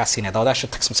أي لقى سيريا ده وده عشان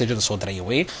تقسم سجادة صوت دري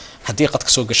وي هدي قد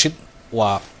كسوق الشد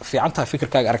وفي عنتها فكر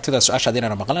كاج أركتدا سؤال شادين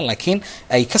أنا مقالن لكن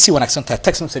أي كسي ونكسنتها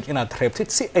تكست مسج إنها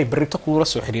تريبتت سي أي بريتو كورة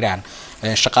سوحريران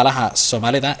شقالها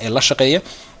الصومالي ده إلا شقية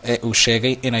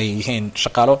وشيء إنه يهين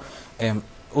شقاله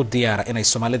والديارة إنه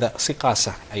الصومالي ده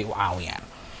سقاسة أي وعاويان.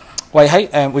 Well,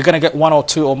 hey, we're going to get 1 or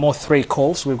 2 or more 3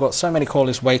 calls. We've got so many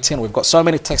callers waiting. We've got so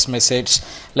many text messages.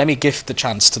 Let me give the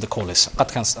chance to the callers.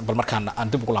 قد كان بالمركان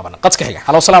عندي بقول لابنا. قد كهية.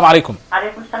 Hello, السلام عليكم.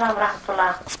 عليكم السلام ورحمة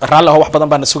الله. الرالة هو واحد بدن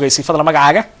بان السوق يسي. فضل ما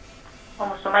قاعدة.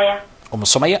 سمية.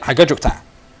 سمية. حاجة جوكتها.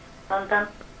 لندن.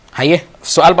 هيه.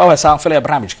 السؤال بقى هو سام في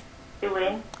برنامج. في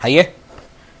وين؟ هيه.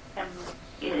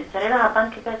 سريرها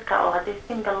بنك بيتك أو هذه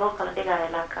single local دقة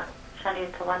علاقة. عشان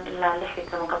يتوان إلا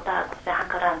لحية من قبضها تسيحن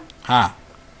كران. ها.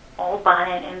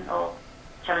 وبعدين إنه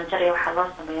jaranjar iyo waxa loo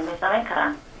sameeyo ma samayn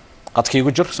karaan qadka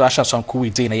igu jir su'aashaas aan ku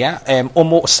weydiinayaa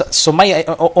Sumaya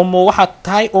waxa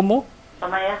tahay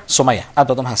Sumaya aad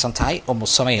baad u mahadsan tahay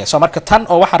Sumaya soo marka tan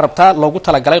oo waxa rabtaa loogu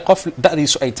talagalay qof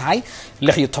da'diisu ay tahay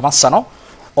 16 sano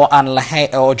oo aan lahayn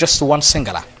oo just one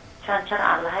single jaranjar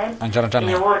aan lahayn jaranjar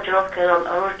iyo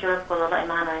wardrobe la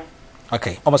imaanayo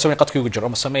okay Sumaya qadka igu jir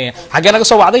Sumaya xagee naga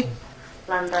soo wacday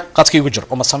London. qadka igu jir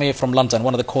Sumaya from London,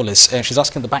 one of the callers. She's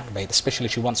asking the bank mate, especially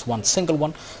she wants one single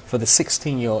one for the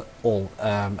 16-year-old,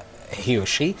 he or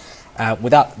she,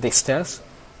 without the stairs.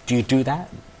 Do you do that?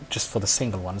 Just for the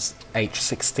single ones, age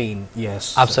 16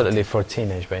 years? Absolutely, for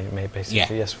teenage, basically.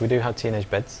 Yeah. Yes, we do have teenage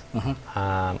beds.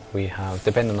 We have,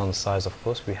 depending on the size, of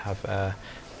course, we have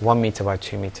 1 meter by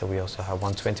 2 meter. We also have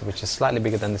 120, which is slightly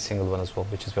bigger than the single one as well,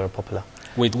 which is very popular.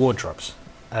 With wardrobes?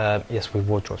 Yes, with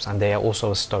wardrobes, and they are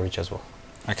also a storage as well.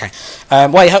 Okay.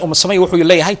 waayahay Sumaya wuxuu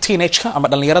leeyahay teenage-ka ama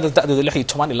dhalinyarada da'dooda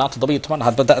 16 ilaa 17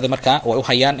 hadba da'da markaa way u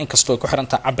hayaan inkastoo ay ku xiran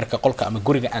tahay cabirka qolka ama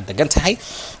guriga aad degan tahay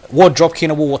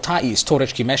wardrobe-kiina wuu wataa iyo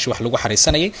storage-kii meeshii wax lagu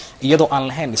xariisanayay iyadoo aan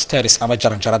lahayn stairs ama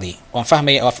jaranjaradii waan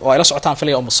fahmaya oo ila socotaan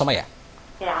filaya Sumaya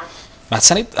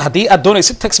mahadsanid haddii aad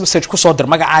doonaysid text message ku soo dir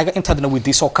magacaaga intaadna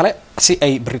weydiiso kale si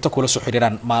ay berrito kula soo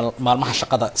xiriiraan maalmaha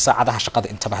shaqada saacadaha shaqada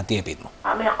intaba haddii ay beedmo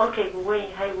ama qolkaygu weyn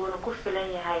yahay wuuna ku filan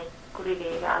yahay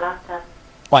gurigayga alaabta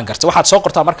waan gartay waxaad soo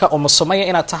qortaa marka Sumaya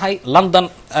inaad tahay London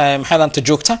maxaadanta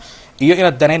joogta iyo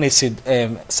inaad danaynaysid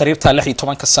sariirta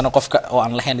 16 sano qofka oo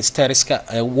aan lahayn stairska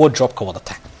wardrobe ka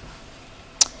wadata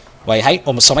waayahay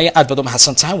Sumaya aad baad u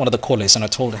mahadsan tahay one of the callers and I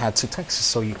told her to text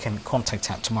so you can contact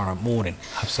her tomorrow morning.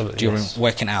 Absolutely, during yes.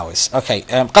 working hours. Okay,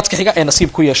 qadka xiga ee nasiib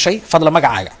ku yeeshay fadlan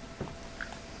magacaaga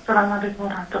Assalamu alaykum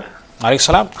warahmatullahi alaykum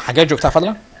salaam xagee joogtaa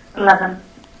fadlan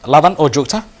London oo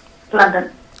joogta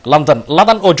London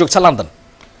oo joogta London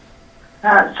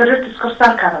sariirta isku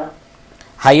saarkada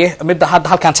haye midda hadda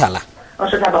halkan taala oo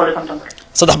 350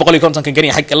 350 gani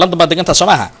xaq London baad degantaa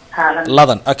Soomaha London.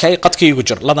 London okay qadka igu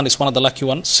jir London is one of the lucky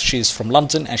ones. She's from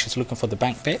London and she's looking for the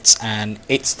bank bits and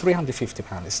it's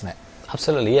 £350, isn't it?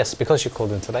 Absolutely, yes, because she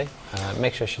called in today.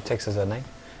 Make sure she texts us her name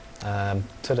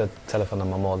to the telephone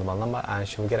number, mobile number, and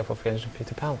she will get it for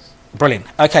 £350. Brilliant.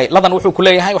 Okay, London wuxuu ku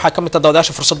leeyahay waxa kamid ah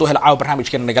dawadaasha fursad u hel caaw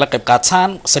barnaamijkeena nagala qayb qaataan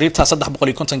sariirta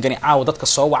 350 gani caaw dadka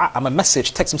soo waca ama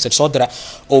text message soo dira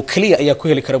oo kaliya ayaa ku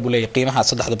heli kara buu leeyahay qiimaha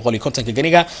 350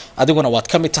 ganiga adiguna waad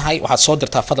kamid tahay waxaad soo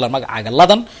dirtaa fadlan magacaaga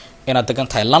London inaad degan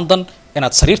tahay London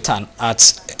inaad sariirtan aad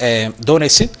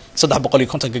doonaysid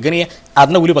 350 ganiga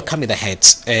aadna waliba kamid ahayd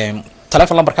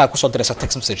telephone number-ka ku soo diraysa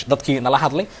text message dadkii nala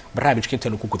hadlay barnaamijka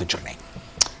intaanu ku guda jirnay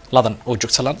London oo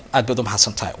joogta London aad baad u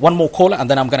mahadsan tahay one more caller and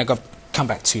then I'm going to come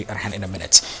back to you Arhan in a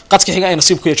minute qadka xiga ee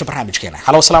nasiib ku yeesho barnaamijkeena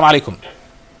hello assalamu alaykum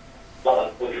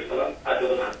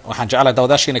waxaan jeclahay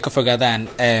dawadaasha inay ka fogaadaan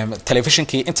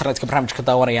televisionkii internetka barnaamijka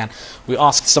daawanayaan we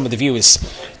asked some of the viewers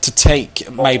to take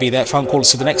maybe their phone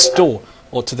calls to the next door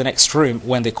or to the next room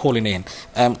when they're calling in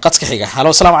qadka xiga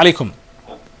hello assalamu alaykum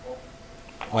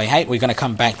we're going to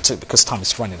come back to because time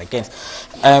is running again.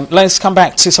 Let's come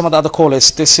back to some of the other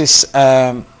callers. This is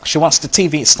she wants the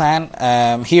TV stand.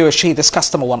 He or she, this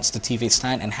customer wants the TV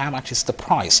stand, and how much is the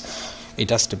price? It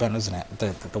does depend, isn't it?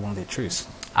 The one they choose.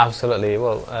 Absolutely.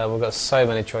 Well, we've got so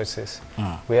many choices.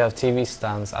 We have TV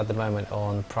stands at the moment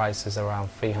on prices around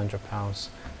 £300.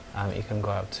 You can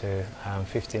go up to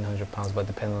 £1,500, but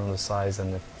depending on the size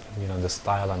and the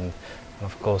style and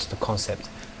of course the concept.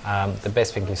 The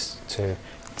best thing is to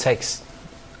text,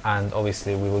 and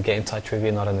obviously we will get in touch with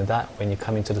you. Not only that, when you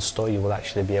come into the store, you will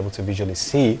actually be able to visually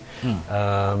see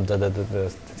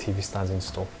the TV stands in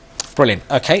store. Brilliant.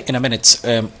 Okay, in a minute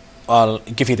I'll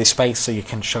give you the space so you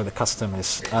can show the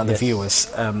customers the viewers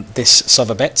this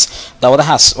server bit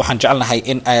daawadahaas waxaan jecelnahay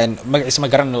in magaciisa ma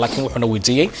garanay laakiin wuxuu na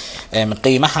weydiiyay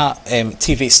qiimaha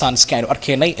TV stands ka aynu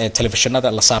arkaynay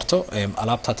televisionada la saarto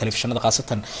alaabta televisionada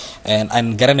qaasatan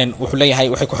aan garanin wuxuu leeyahay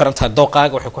waxay ku xiran tahay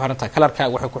dooqaaga waxay ku xiran tahay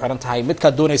kalarkaaga waxay ku xiran tahay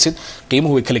midka doonaysid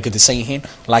qiimuhu way kala gedisan yihiin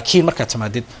laakiin marka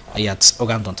tamaadid ayaad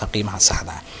ogaan doontaa qiimaha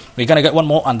saxda ah we're going to get one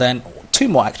more and then two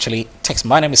more actually text.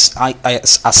 My name is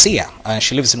Asia and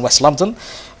she lives in West London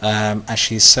and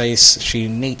she says she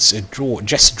needs a drawer,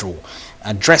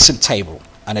 a dressing table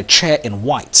and a chair in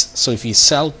white. So if you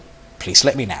sell, please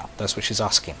let me know. That's what she's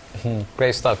asking.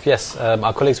 Great stuff. Yes,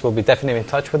 our colleagues will be definitely in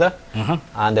touch with her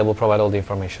and they will provide all the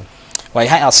information.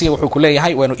 Waayahay Asia wuxuu ku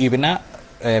leeyahay waanu iibinaa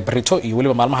بريتو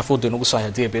يولي مالمها فود إنه قصة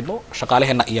هدية بيدلو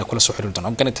شغالة هنا إياه كل سحر الدنيا.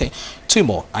 I'm going to take 2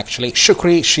 more actually.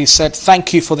 Shukri, she said,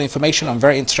 thank you for the information. I'm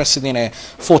very interested in a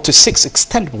 4 to 6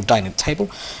 extendable dining table.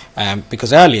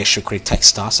 Because earlier Shukri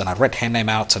texted us and I read her name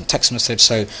out and text message.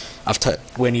 So after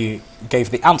when you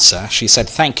gave the answer, she said,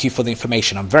 thank you for the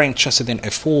information. I'm very interested in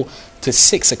a 4 to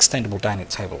 6 extendable dining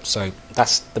table. So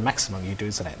that's the maximum you do,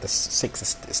 isn't it? The 6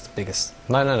 is the biggest.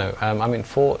 No. I mean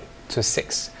 4 to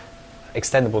 6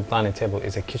 extendable dining table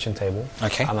is a kitchen table.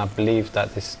 Okay. And I believe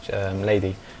that this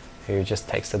lady who just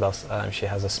texted us, she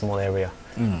has a small area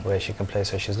where she can play.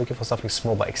 So she's looking for something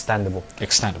small but extendable.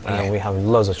 Extendable, And yeah. we have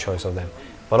loads of choice of them.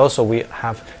 But also we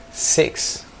have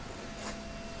 6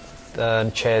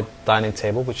 chair dining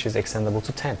table, which is extendable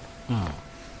to 10.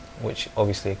 Which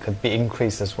obviously could be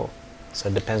increased as well. So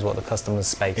it depends what the customer's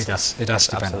space. It does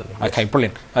depend. Absolutely. Okay,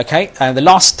 brilliant. Okay, and the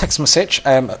last text message,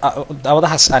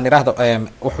 dawadahaas aan iraahdo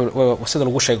wuxuu sida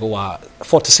lagu sheego waa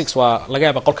 4 to 6 waa laga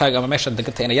yaabaa qolkaaga ama meesha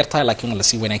deganta inay yar tahay laakiin waa la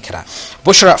sii weynayn karaa.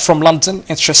 Bushra from London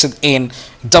interested in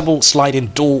double sliding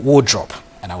door wardrobe,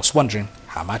 and I was wondering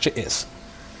how much it is.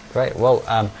 Great. Well,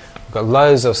 we've got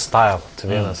loads of style, to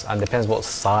be honest, and depends what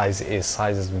size it is.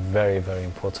 Size is very, very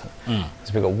important.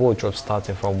 So we've got wardrobes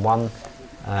starting from 1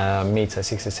 meter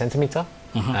 60 centimeter,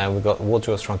 and we've got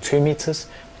wardrobes from 2 meters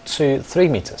to 3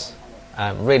 meters.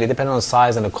 Really, depending on the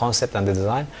size and the concept and the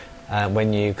design.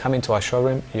 When you come into our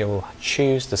showroom, you will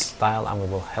choose the style, and we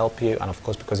will help you. And of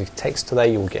course, because it takes today,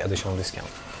 you will get additional discount.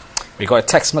 We got a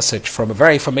text message from a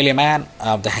very familiar man,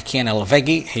 Hakian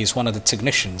El-Vegi. He's one of the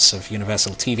technicians of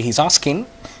Universal TV. He's asking,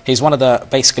 he's one of the,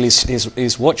 basically,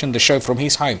 he's watching the show from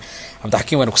his home.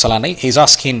 He's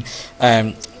asking,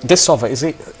 this sofa, is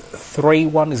it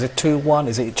 3-1? Is it 2-1?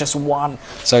 Is it just 1?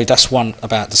 So that's one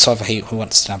about the sofa who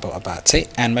wants to know about it.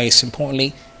 And most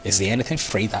importantly, is there anything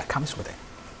free that comes with it?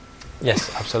 Yes,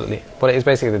 absolutely. But it is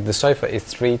basically, the sofa is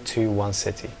 3-2-1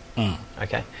 city.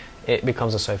 Okay. It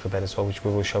becomes a sofa bed as well, which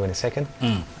we will show in a second.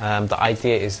 The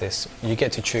idea is this: you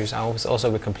get to choose, and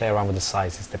also we can play around with the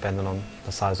sizes depending on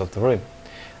the size of the room.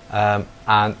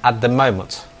 And at the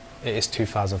moment, it is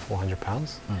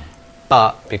 £2,400.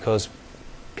 But because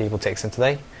people text in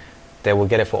today, they will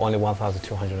get it for only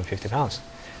 £1,250,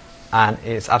 and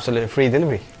it's absolutely free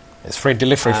delivery. It's free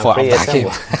delivery for free assembly.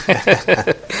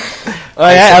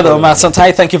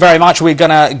 Thank you very much. We're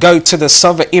gonna go to the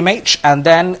server image, and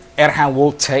then Erhan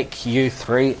will take you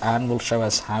through and will show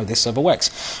us how this server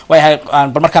works.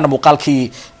 markaana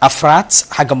muuqaalkii afraad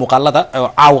xagga muuqaalada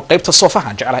caawa qaybta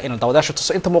soofaha jecelahay inaan daawadaasha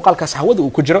tuso inta muuqaalkaas hawada uu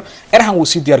ku jiro. Erhan wuu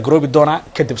sii diyaar garoobi doonaa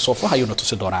kadib soofaha ayuuna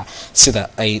tusi doonaa sida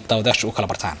ay daawadaasha u kala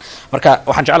bartaan. Marka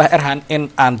waxaan jecelahay Erhan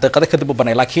in aan daqiiqado kadib u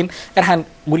banay, laakiin Erhan,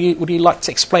 would you like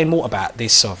to explain more about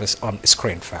these sofas on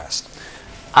screen first?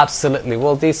 Absolutely.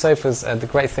 Well, these sofas, the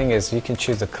great thing is you can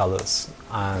choose the colours,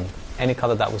 and any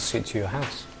colour that will suit to your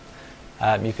house.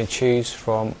 You can choose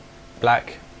from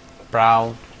black,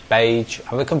 brown, beige,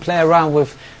 and we can play around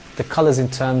with the colours in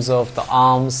terms of the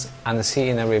arms and the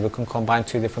seating area. We can combine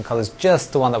 2 different colours,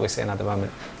 just the one that we're seeing at the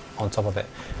moment on top of it.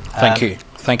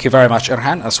 Thank you very much,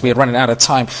 Erhan. As we're running out of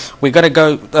time, we're going to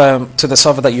go to the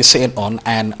sofa that you're sitting on,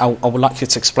 and I would like you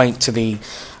to explain to the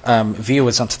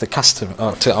viewers and to the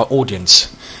to our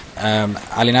audience.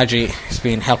 Ali Naji has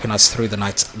been helping us through the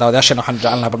night. daawadaashana waxaan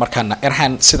jecelnahay bal markaana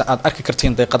Erhan sida aad arki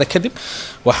kartiin daqiiqada kadib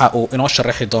waxa uu inoo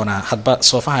sharaxi doonaa hadba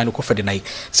soofaha aynu ku fadhinay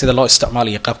sida loo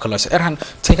isticmaalayo qaabka loo Erhan,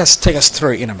 take us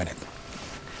through in a minute.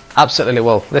 Absolutely.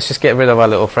 Well, let's just get rid of our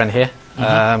little friend here.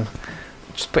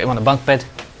 Just put him on a bunk bed,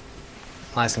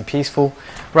 nice and peaceful.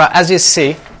 Right, as you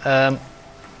see,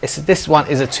 this one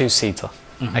is a 2-seater.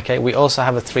 Okay, we also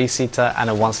have a 3-seater and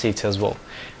a 1-seater as well.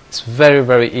 It's very,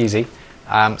 very easy.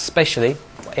 Especially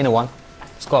inner one,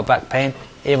 it's got a back pane.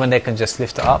 Even they can just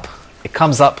lift it up. It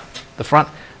comes up the front.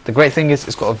 The great thing is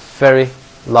it's got a very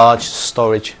large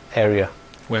storage area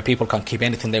where people can keep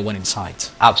anything they want inside.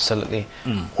 Absolutely.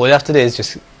 All you have to do is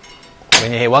just,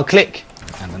 when you hear one click,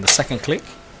 and then the second click,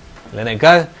 let it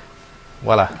go,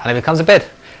 voila, and it becomes a bed.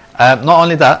 Not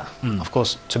only that, of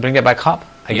course, to bring it back up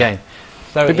again.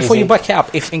 But before you back it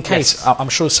up, if in case, I'm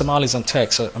sure Somalis and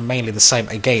Turks are mainly the same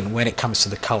again when it comes to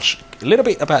the culture. A little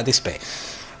bit about this bit.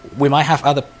 We might have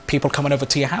other people coming over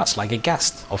to your house, like a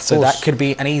guest. So that could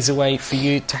be an easy way for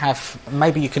you to have,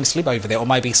 maybe you can sleep over there, or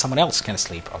maybe someone else can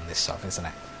sleep on this sofa, isn't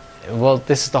it? Well,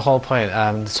 this is the whole point.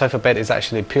 The sofa bed is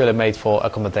actually purely made for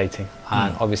accommodating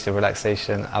and obviously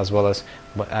relaxation, as well as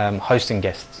hosting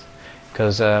guests.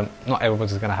 Because not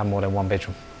everybody's going to have more than 1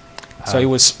 bedroom. So it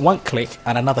was 1 click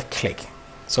and another click.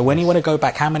 So when you want to go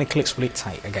back, how many clicks will it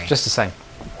take again? Just the same.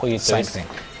 All you do Same is thing.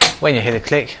 when you hit a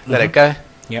click, let it go.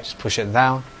 Yep. Just push it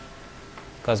down.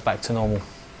 Goes back to normal.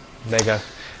 There you go.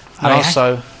 And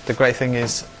also, the great thing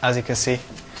is, as you can see,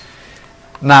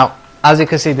 now, as you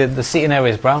can see, the seating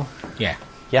area is brown. Yeah.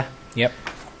 Yeah? Yep.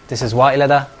 This is white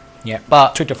leather. Yeah.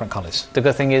 But 2 different colours. The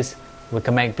good thing is, we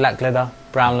can make black leather,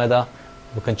 brown leather.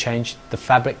 We can change the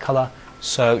fabric colour.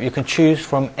 So you can choose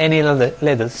from any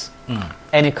leathers,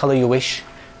 any colour you wish.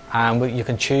 And you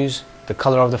can choose the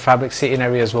colour of the fabric, seating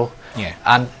area as well. Yeah.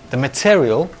 And the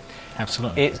material,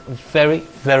 absolutely, it's very,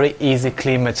 very easy,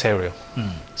 clean material.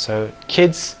 So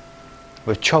kids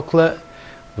with chocolate,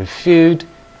 with food,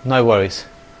 no worries.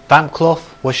 Damp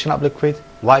cloth, washing up liquid,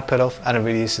 wipe it off, and it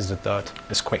releases the dirt.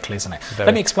 It's quickly, isn't it?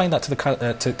 Let me explain that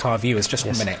to our viewers just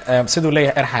a minute. siduu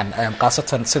leeyahay Erhan,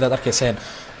 qaasatan sidaad arkayseen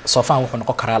soofaan wuxuu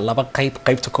noqon karaa laba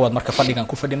qaybta koowaad marka fadhigan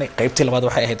ku fadhinay, qaybtii labaad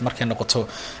waxay ahayd markay noqoto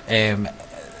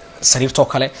sariirtoo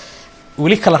kale.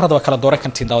 weli kalarada waa kala dooran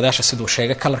kantiin daawadayaasha siduu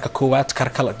sheegay. kalarka koowaad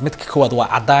midka koowaad waa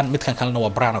cadaan, midkan kalena waa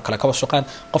brown oo kale kaba suqaan.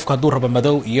 qofku hadduu rabo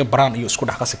madow iyo brown iyo isku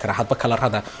dhex qasi karaa hadba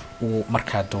kalarada uu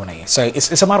markaa doonaya. So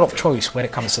it's a matter of choice when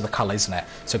it comes to the color, isn't it?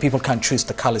 So people can choose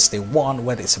the colors they want,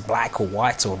 whether it's black or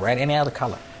white or red, any other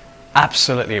color.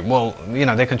 Absolutely. Well, you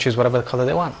know, they can choose whatever color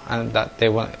they want, and that they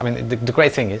want. I mean, the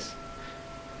great thing is,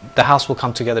 the house will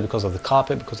come together because of the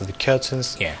carpet, because of the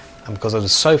curtains, and because of the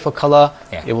sofa color.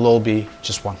 It will all be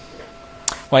just one.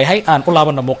 waayahay aan u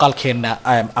laabano muuqaalkeena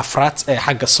afraad ee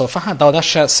xagga soofaha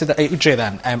daawadaasha sida ay u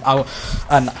jeedaan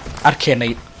aan arkeenay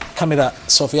kamida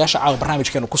soofayaasha caawa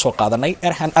barnaamijkeenu ku soo qaadanay.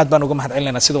 Erhan aad baan uga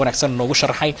mahadcelinaynaa sida wanaagsan noogu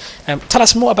sharaxay. Tell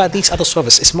us more about these other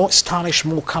sofas. It's more stylish,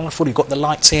 more colorful. You got the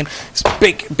lights in. It's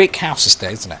big houses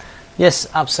there, isn't it? Yes,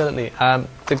 absolutely.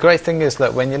 The great thing is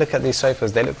that when you look at these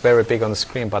sofas, they look very big on the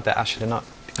screen, but they're actually not.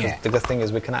 Because the good thing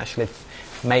is we can actually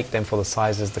make them for the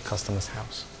sizes the customer's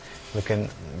house. We can,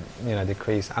 you know,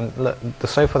 decrease. And look, the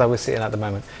sofa that we're sitting at the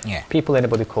moment, people,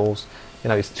 anybody calls, you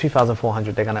know, it's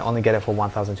 2,400. They're going to only get it for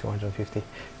 1,250.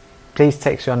 Please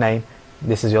text your name.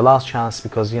 This is your last chance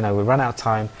because, you know, we run out of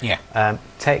time.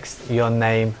 Text your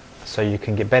name so you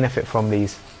can get benefit from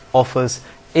these offers.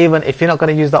 Even if you're not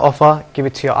going to use the offer, give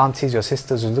it to your aunties, your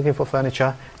sisters who's looking for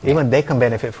furniture. Even they can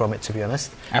benefit from it, to be honest.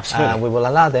 Absolutely. We will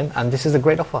allow them, and this is a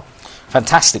great offer.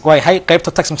 Fantastic. waayahay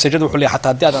qaybta text message wuxuu leeyahay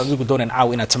xataa hadii aad adigu doonan caaw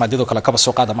inaad tamaadado kala kaba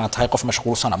soo qaada ma tahay qof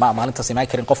mashquulsan ama maalintaas ma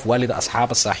karin qof waalida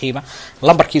asxaab saaxiiba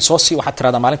lambarkii soo sii waxa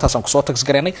tirada maalintaas aan ku soo text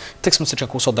gareynay text message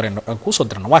ku soo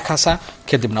dirno waa kaasa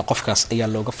kadibna qofkaas ayaa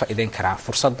looga faa'iideyn karaa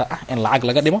fursadda ah in lacag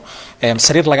laga dhimo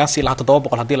sariir laga sii lahaa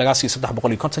 700 hadii laga sii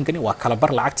 350 gani waa kala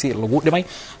bar lacagtii lagu dhimay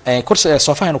kursi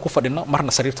soofahan ku fadhino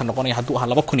marna sariirta noqonaya haduu ah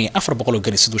 2400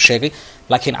 gani sidoo sheegay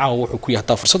laakiin caaw wuxuu ku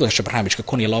yahay fursad hesha barnaamijka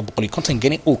 1250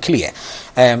 gani oo clear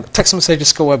text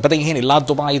messages ka waa badan yihiin ilaa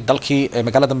Dubai dalkii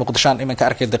magaalada Muqdisho imanka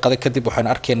arkay daqiiqada kadib waxaan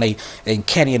arkaynay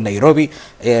Kenya Nairobi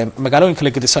magaalooyin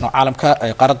kala gedisan oo caalamka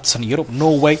qaaradda Europe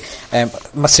Norway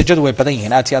messagadu way badan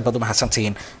yihiin aad iyo aad baad u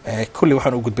mahadsantihiin kulli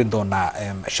waxaan u gudbin doonaa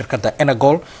shirkadda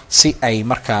Inegol si ay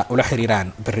markaa ula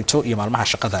xiriiraan berrito iyo maalmaha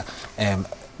shaqada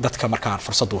dadka markaa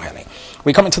fursad u helay.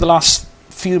 We come into the last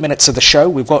few minutes of the show.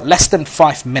 We've got less than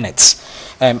 5 minutes.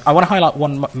 I want to highlight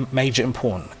one major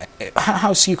important.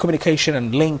 How's your communication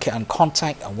and link and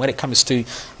contact and when it comes to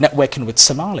networking with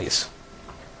Somalis?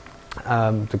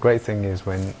 The great thing is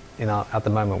when, you know, at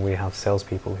the moment we have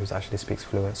salespeople who actually speaks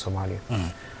fluent Somali.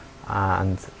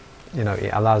 And, you know,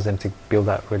 it allows them to build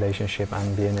that relationship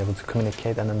and being able to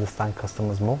communicate and understand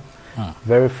customers more.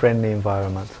 Very friendly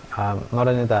environment. Not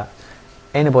only that,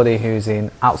 anybody who's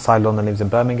outside London lives in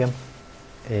Birmingham,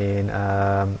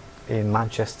 in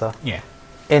Manchester,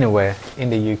 anywhere in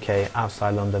the UK,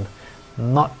 outside London,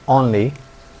 not only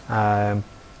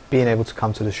being able to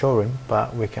come to the showroom,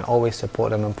 but we can always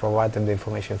support them and provide them the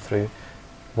information through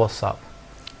WhatsApp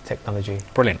technology.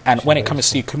 Brilliant. And when it comes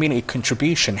to your community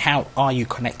contribution, how are you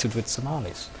connected with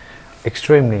Somalis?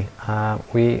 Extremely.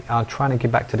 We are trying to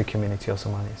give back to the community of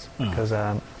Somalis because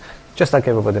just like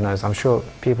everybody knows, I'm sure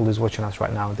people who's watching us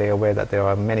right now, they're aware that there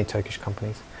are many Turkish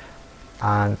companies.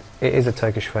 And it is a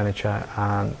Turkish furniture,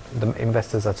 and the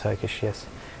investors are Turkish, yes.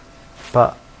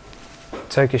 But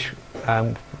Turkish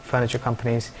furniture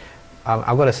companies,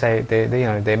 I've got to say,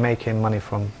 they're making money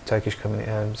from Turkish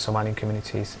Somalian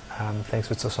communities, thanks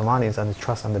to the Somalis and the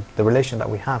trust and the relation that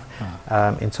we have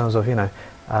in terms of, you know,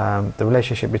 the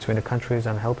relationship between the countries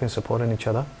and helping, supporting each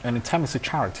other. And in terms of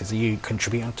charities, are you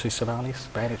contributing to Somalis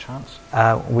by any chance?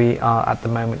 We are at the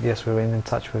moment, yes, we're in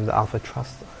touch with the Alpha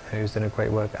Trust, who's doing a great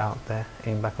work out there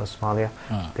in back of Somalia.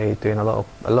 They're doing a lot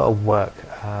of work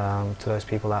to those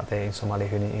people out there in Somalia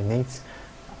who need needs,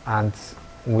 and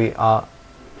we are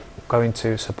going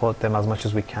to support them as much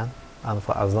as we can and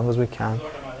for as long as we can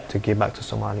to give back to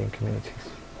Somalian communities.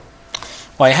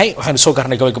 waayahay waxaanu soo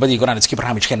gaarnay gabagabadii gonaanadkii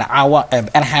barnaamijkeena caawa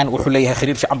arhan wuxuu leeyahay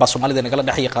xiriir fiican baa Soomaalida nagala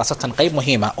dhaxay qaasatan qayb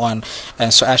muhiim ah oo aan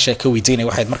su'aasha ka weydiinay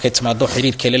waxaad markay timaado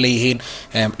xiriirka la leeyihiin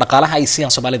dhaqaalaha ay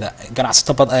siiyaan Soomaalida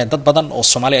ganacsato dad badan oo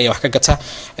Soomaali ay wax ka gata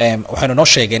waxaanu noo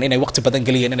sheegeen inay waqti badan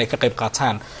galiyeen inay ka qayb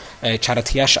qaataan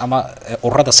charity-yaasha ama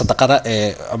ururada sadaqada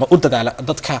ama u dadaala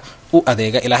dadka u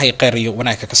adeega ilaahay khayr iyo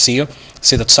wanaag ka siiyo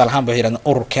sida tusaale ahaan baa yiraahdaan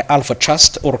ururka Alpha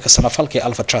Trust ururka samafalka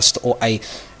Alpha Trust oo ay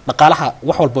dhaqaalaha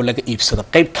wax walba laga iibsado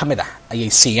qayb kamid ah ayay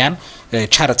siiyaan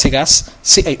charity-gaas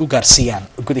si ay u gaarsiiyaan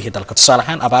gudaha dalka tusaale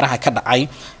ahaan abaaraha ka dhacay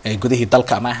gudaha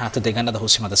dalka ama ahaato deegaanada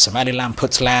hoosimada Somaliland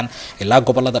Puntland ilaa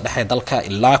gobolada dhexe dalka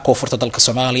ilaa koonfurta dalka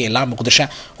Soomaaliya ilaa Muqdisho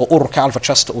oo ururka Alpha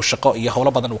Trust uu shaqo iyo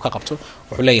hawlo badan uu ka qabto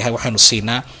wuxuu leeyahay waxaanu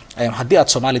siinaa haddii aad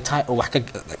Soomaali tahay oo wax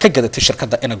ka gadatay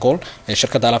shirkadda Inegol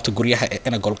shirkadda alaabta guryaha ee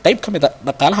Inegol qayb kamid ah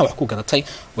dhaqaalaha wax ku gadatay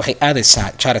waxay aadaysaa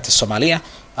charity Soomaaliya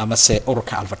ama se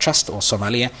ururka Alpha Trust oo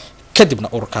Soomaaliya kadibna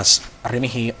ururkaas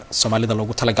arrimihii Soomaalida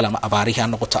loogu talagalay ama abaarihi ha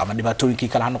noqoto ama dhibaatooyinkii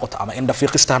kale ha noqoto ama indha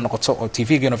fiiqista ha noqoto oo TV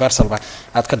Universal ba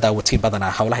aad ka daawatiin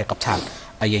badanaa hawlaha qabtaan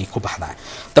ayay ku baxdaa.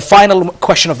 The final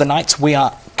question of the night, we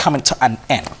are coming to an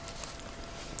end.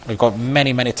 We've got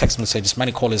many text messages,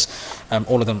 many callers,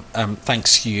 all of them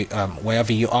thanks you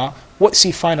wherever you are. What's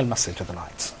your final message of the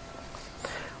night?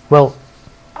 Well,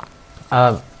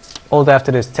 all they have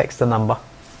to do is text the number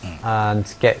and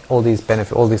get all these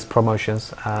benefits, all these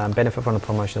promotions, benefit from the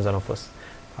promotions and offers,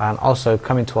 and also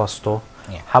come into our store,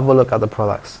 have a look at the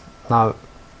products. Now,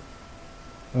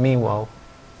 meanwhile,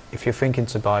 if you're thinking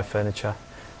to buy furniture,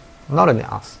 not only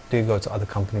us, do go to other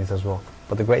companies as well.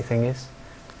 But the great thing is,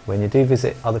 when you do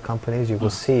visit other companies, you will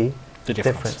see the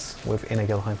difference with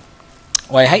Inegol Home.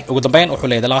 waayahay ugu dambeyn wuxuu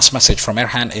leeyahay the last message from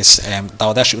Erhan is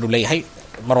daawadaasha inuu leeyahay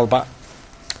mar walba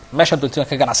meesha doontiin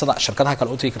ka ganacsada shirkadaha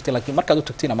kale u tagi kartiin laakiin markaad u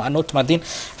tagtiin ama aad noo timaadeen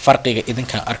farqiga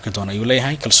idinka arki doona ayuu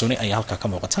leeyahay kalsooni ayaa halka ka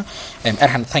muuqata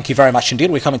Erhan, thank you very much indeed.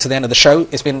 We're coming to the end of the show.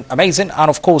 It's been amazing and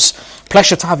of course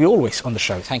pleasure to have you always on the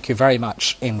show. Thank you very much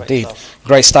indeed.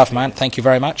 Great stuff man. Thank you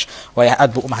very much. Waa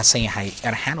aad buu u mahadsan yahay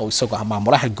Erhan oo isagoo ah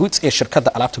maamulaha guud ee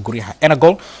shirkadda alaabta guryaha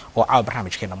Inegol oo caaw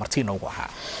barnaamijkeena martiina ugu ahaa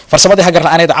farsamada hagar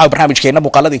la'aaneed caaw barnaamijkeena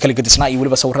muuqaaladii kala gadisnaa iyo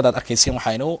waliba sawirada aad arkayseen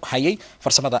waxa inoo hayay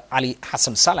farsamada Ali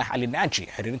Xasan Salax Ali Naaji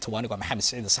xiriirinta waaniga Maxamed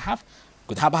Saciid Saxaaf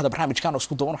guud ahaan bahda barnaamijkan oo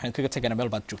isku duwan waxaan kaga tagaynaa meel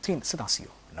baad joogtiin sidaas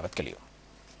iyo nabadgelyo.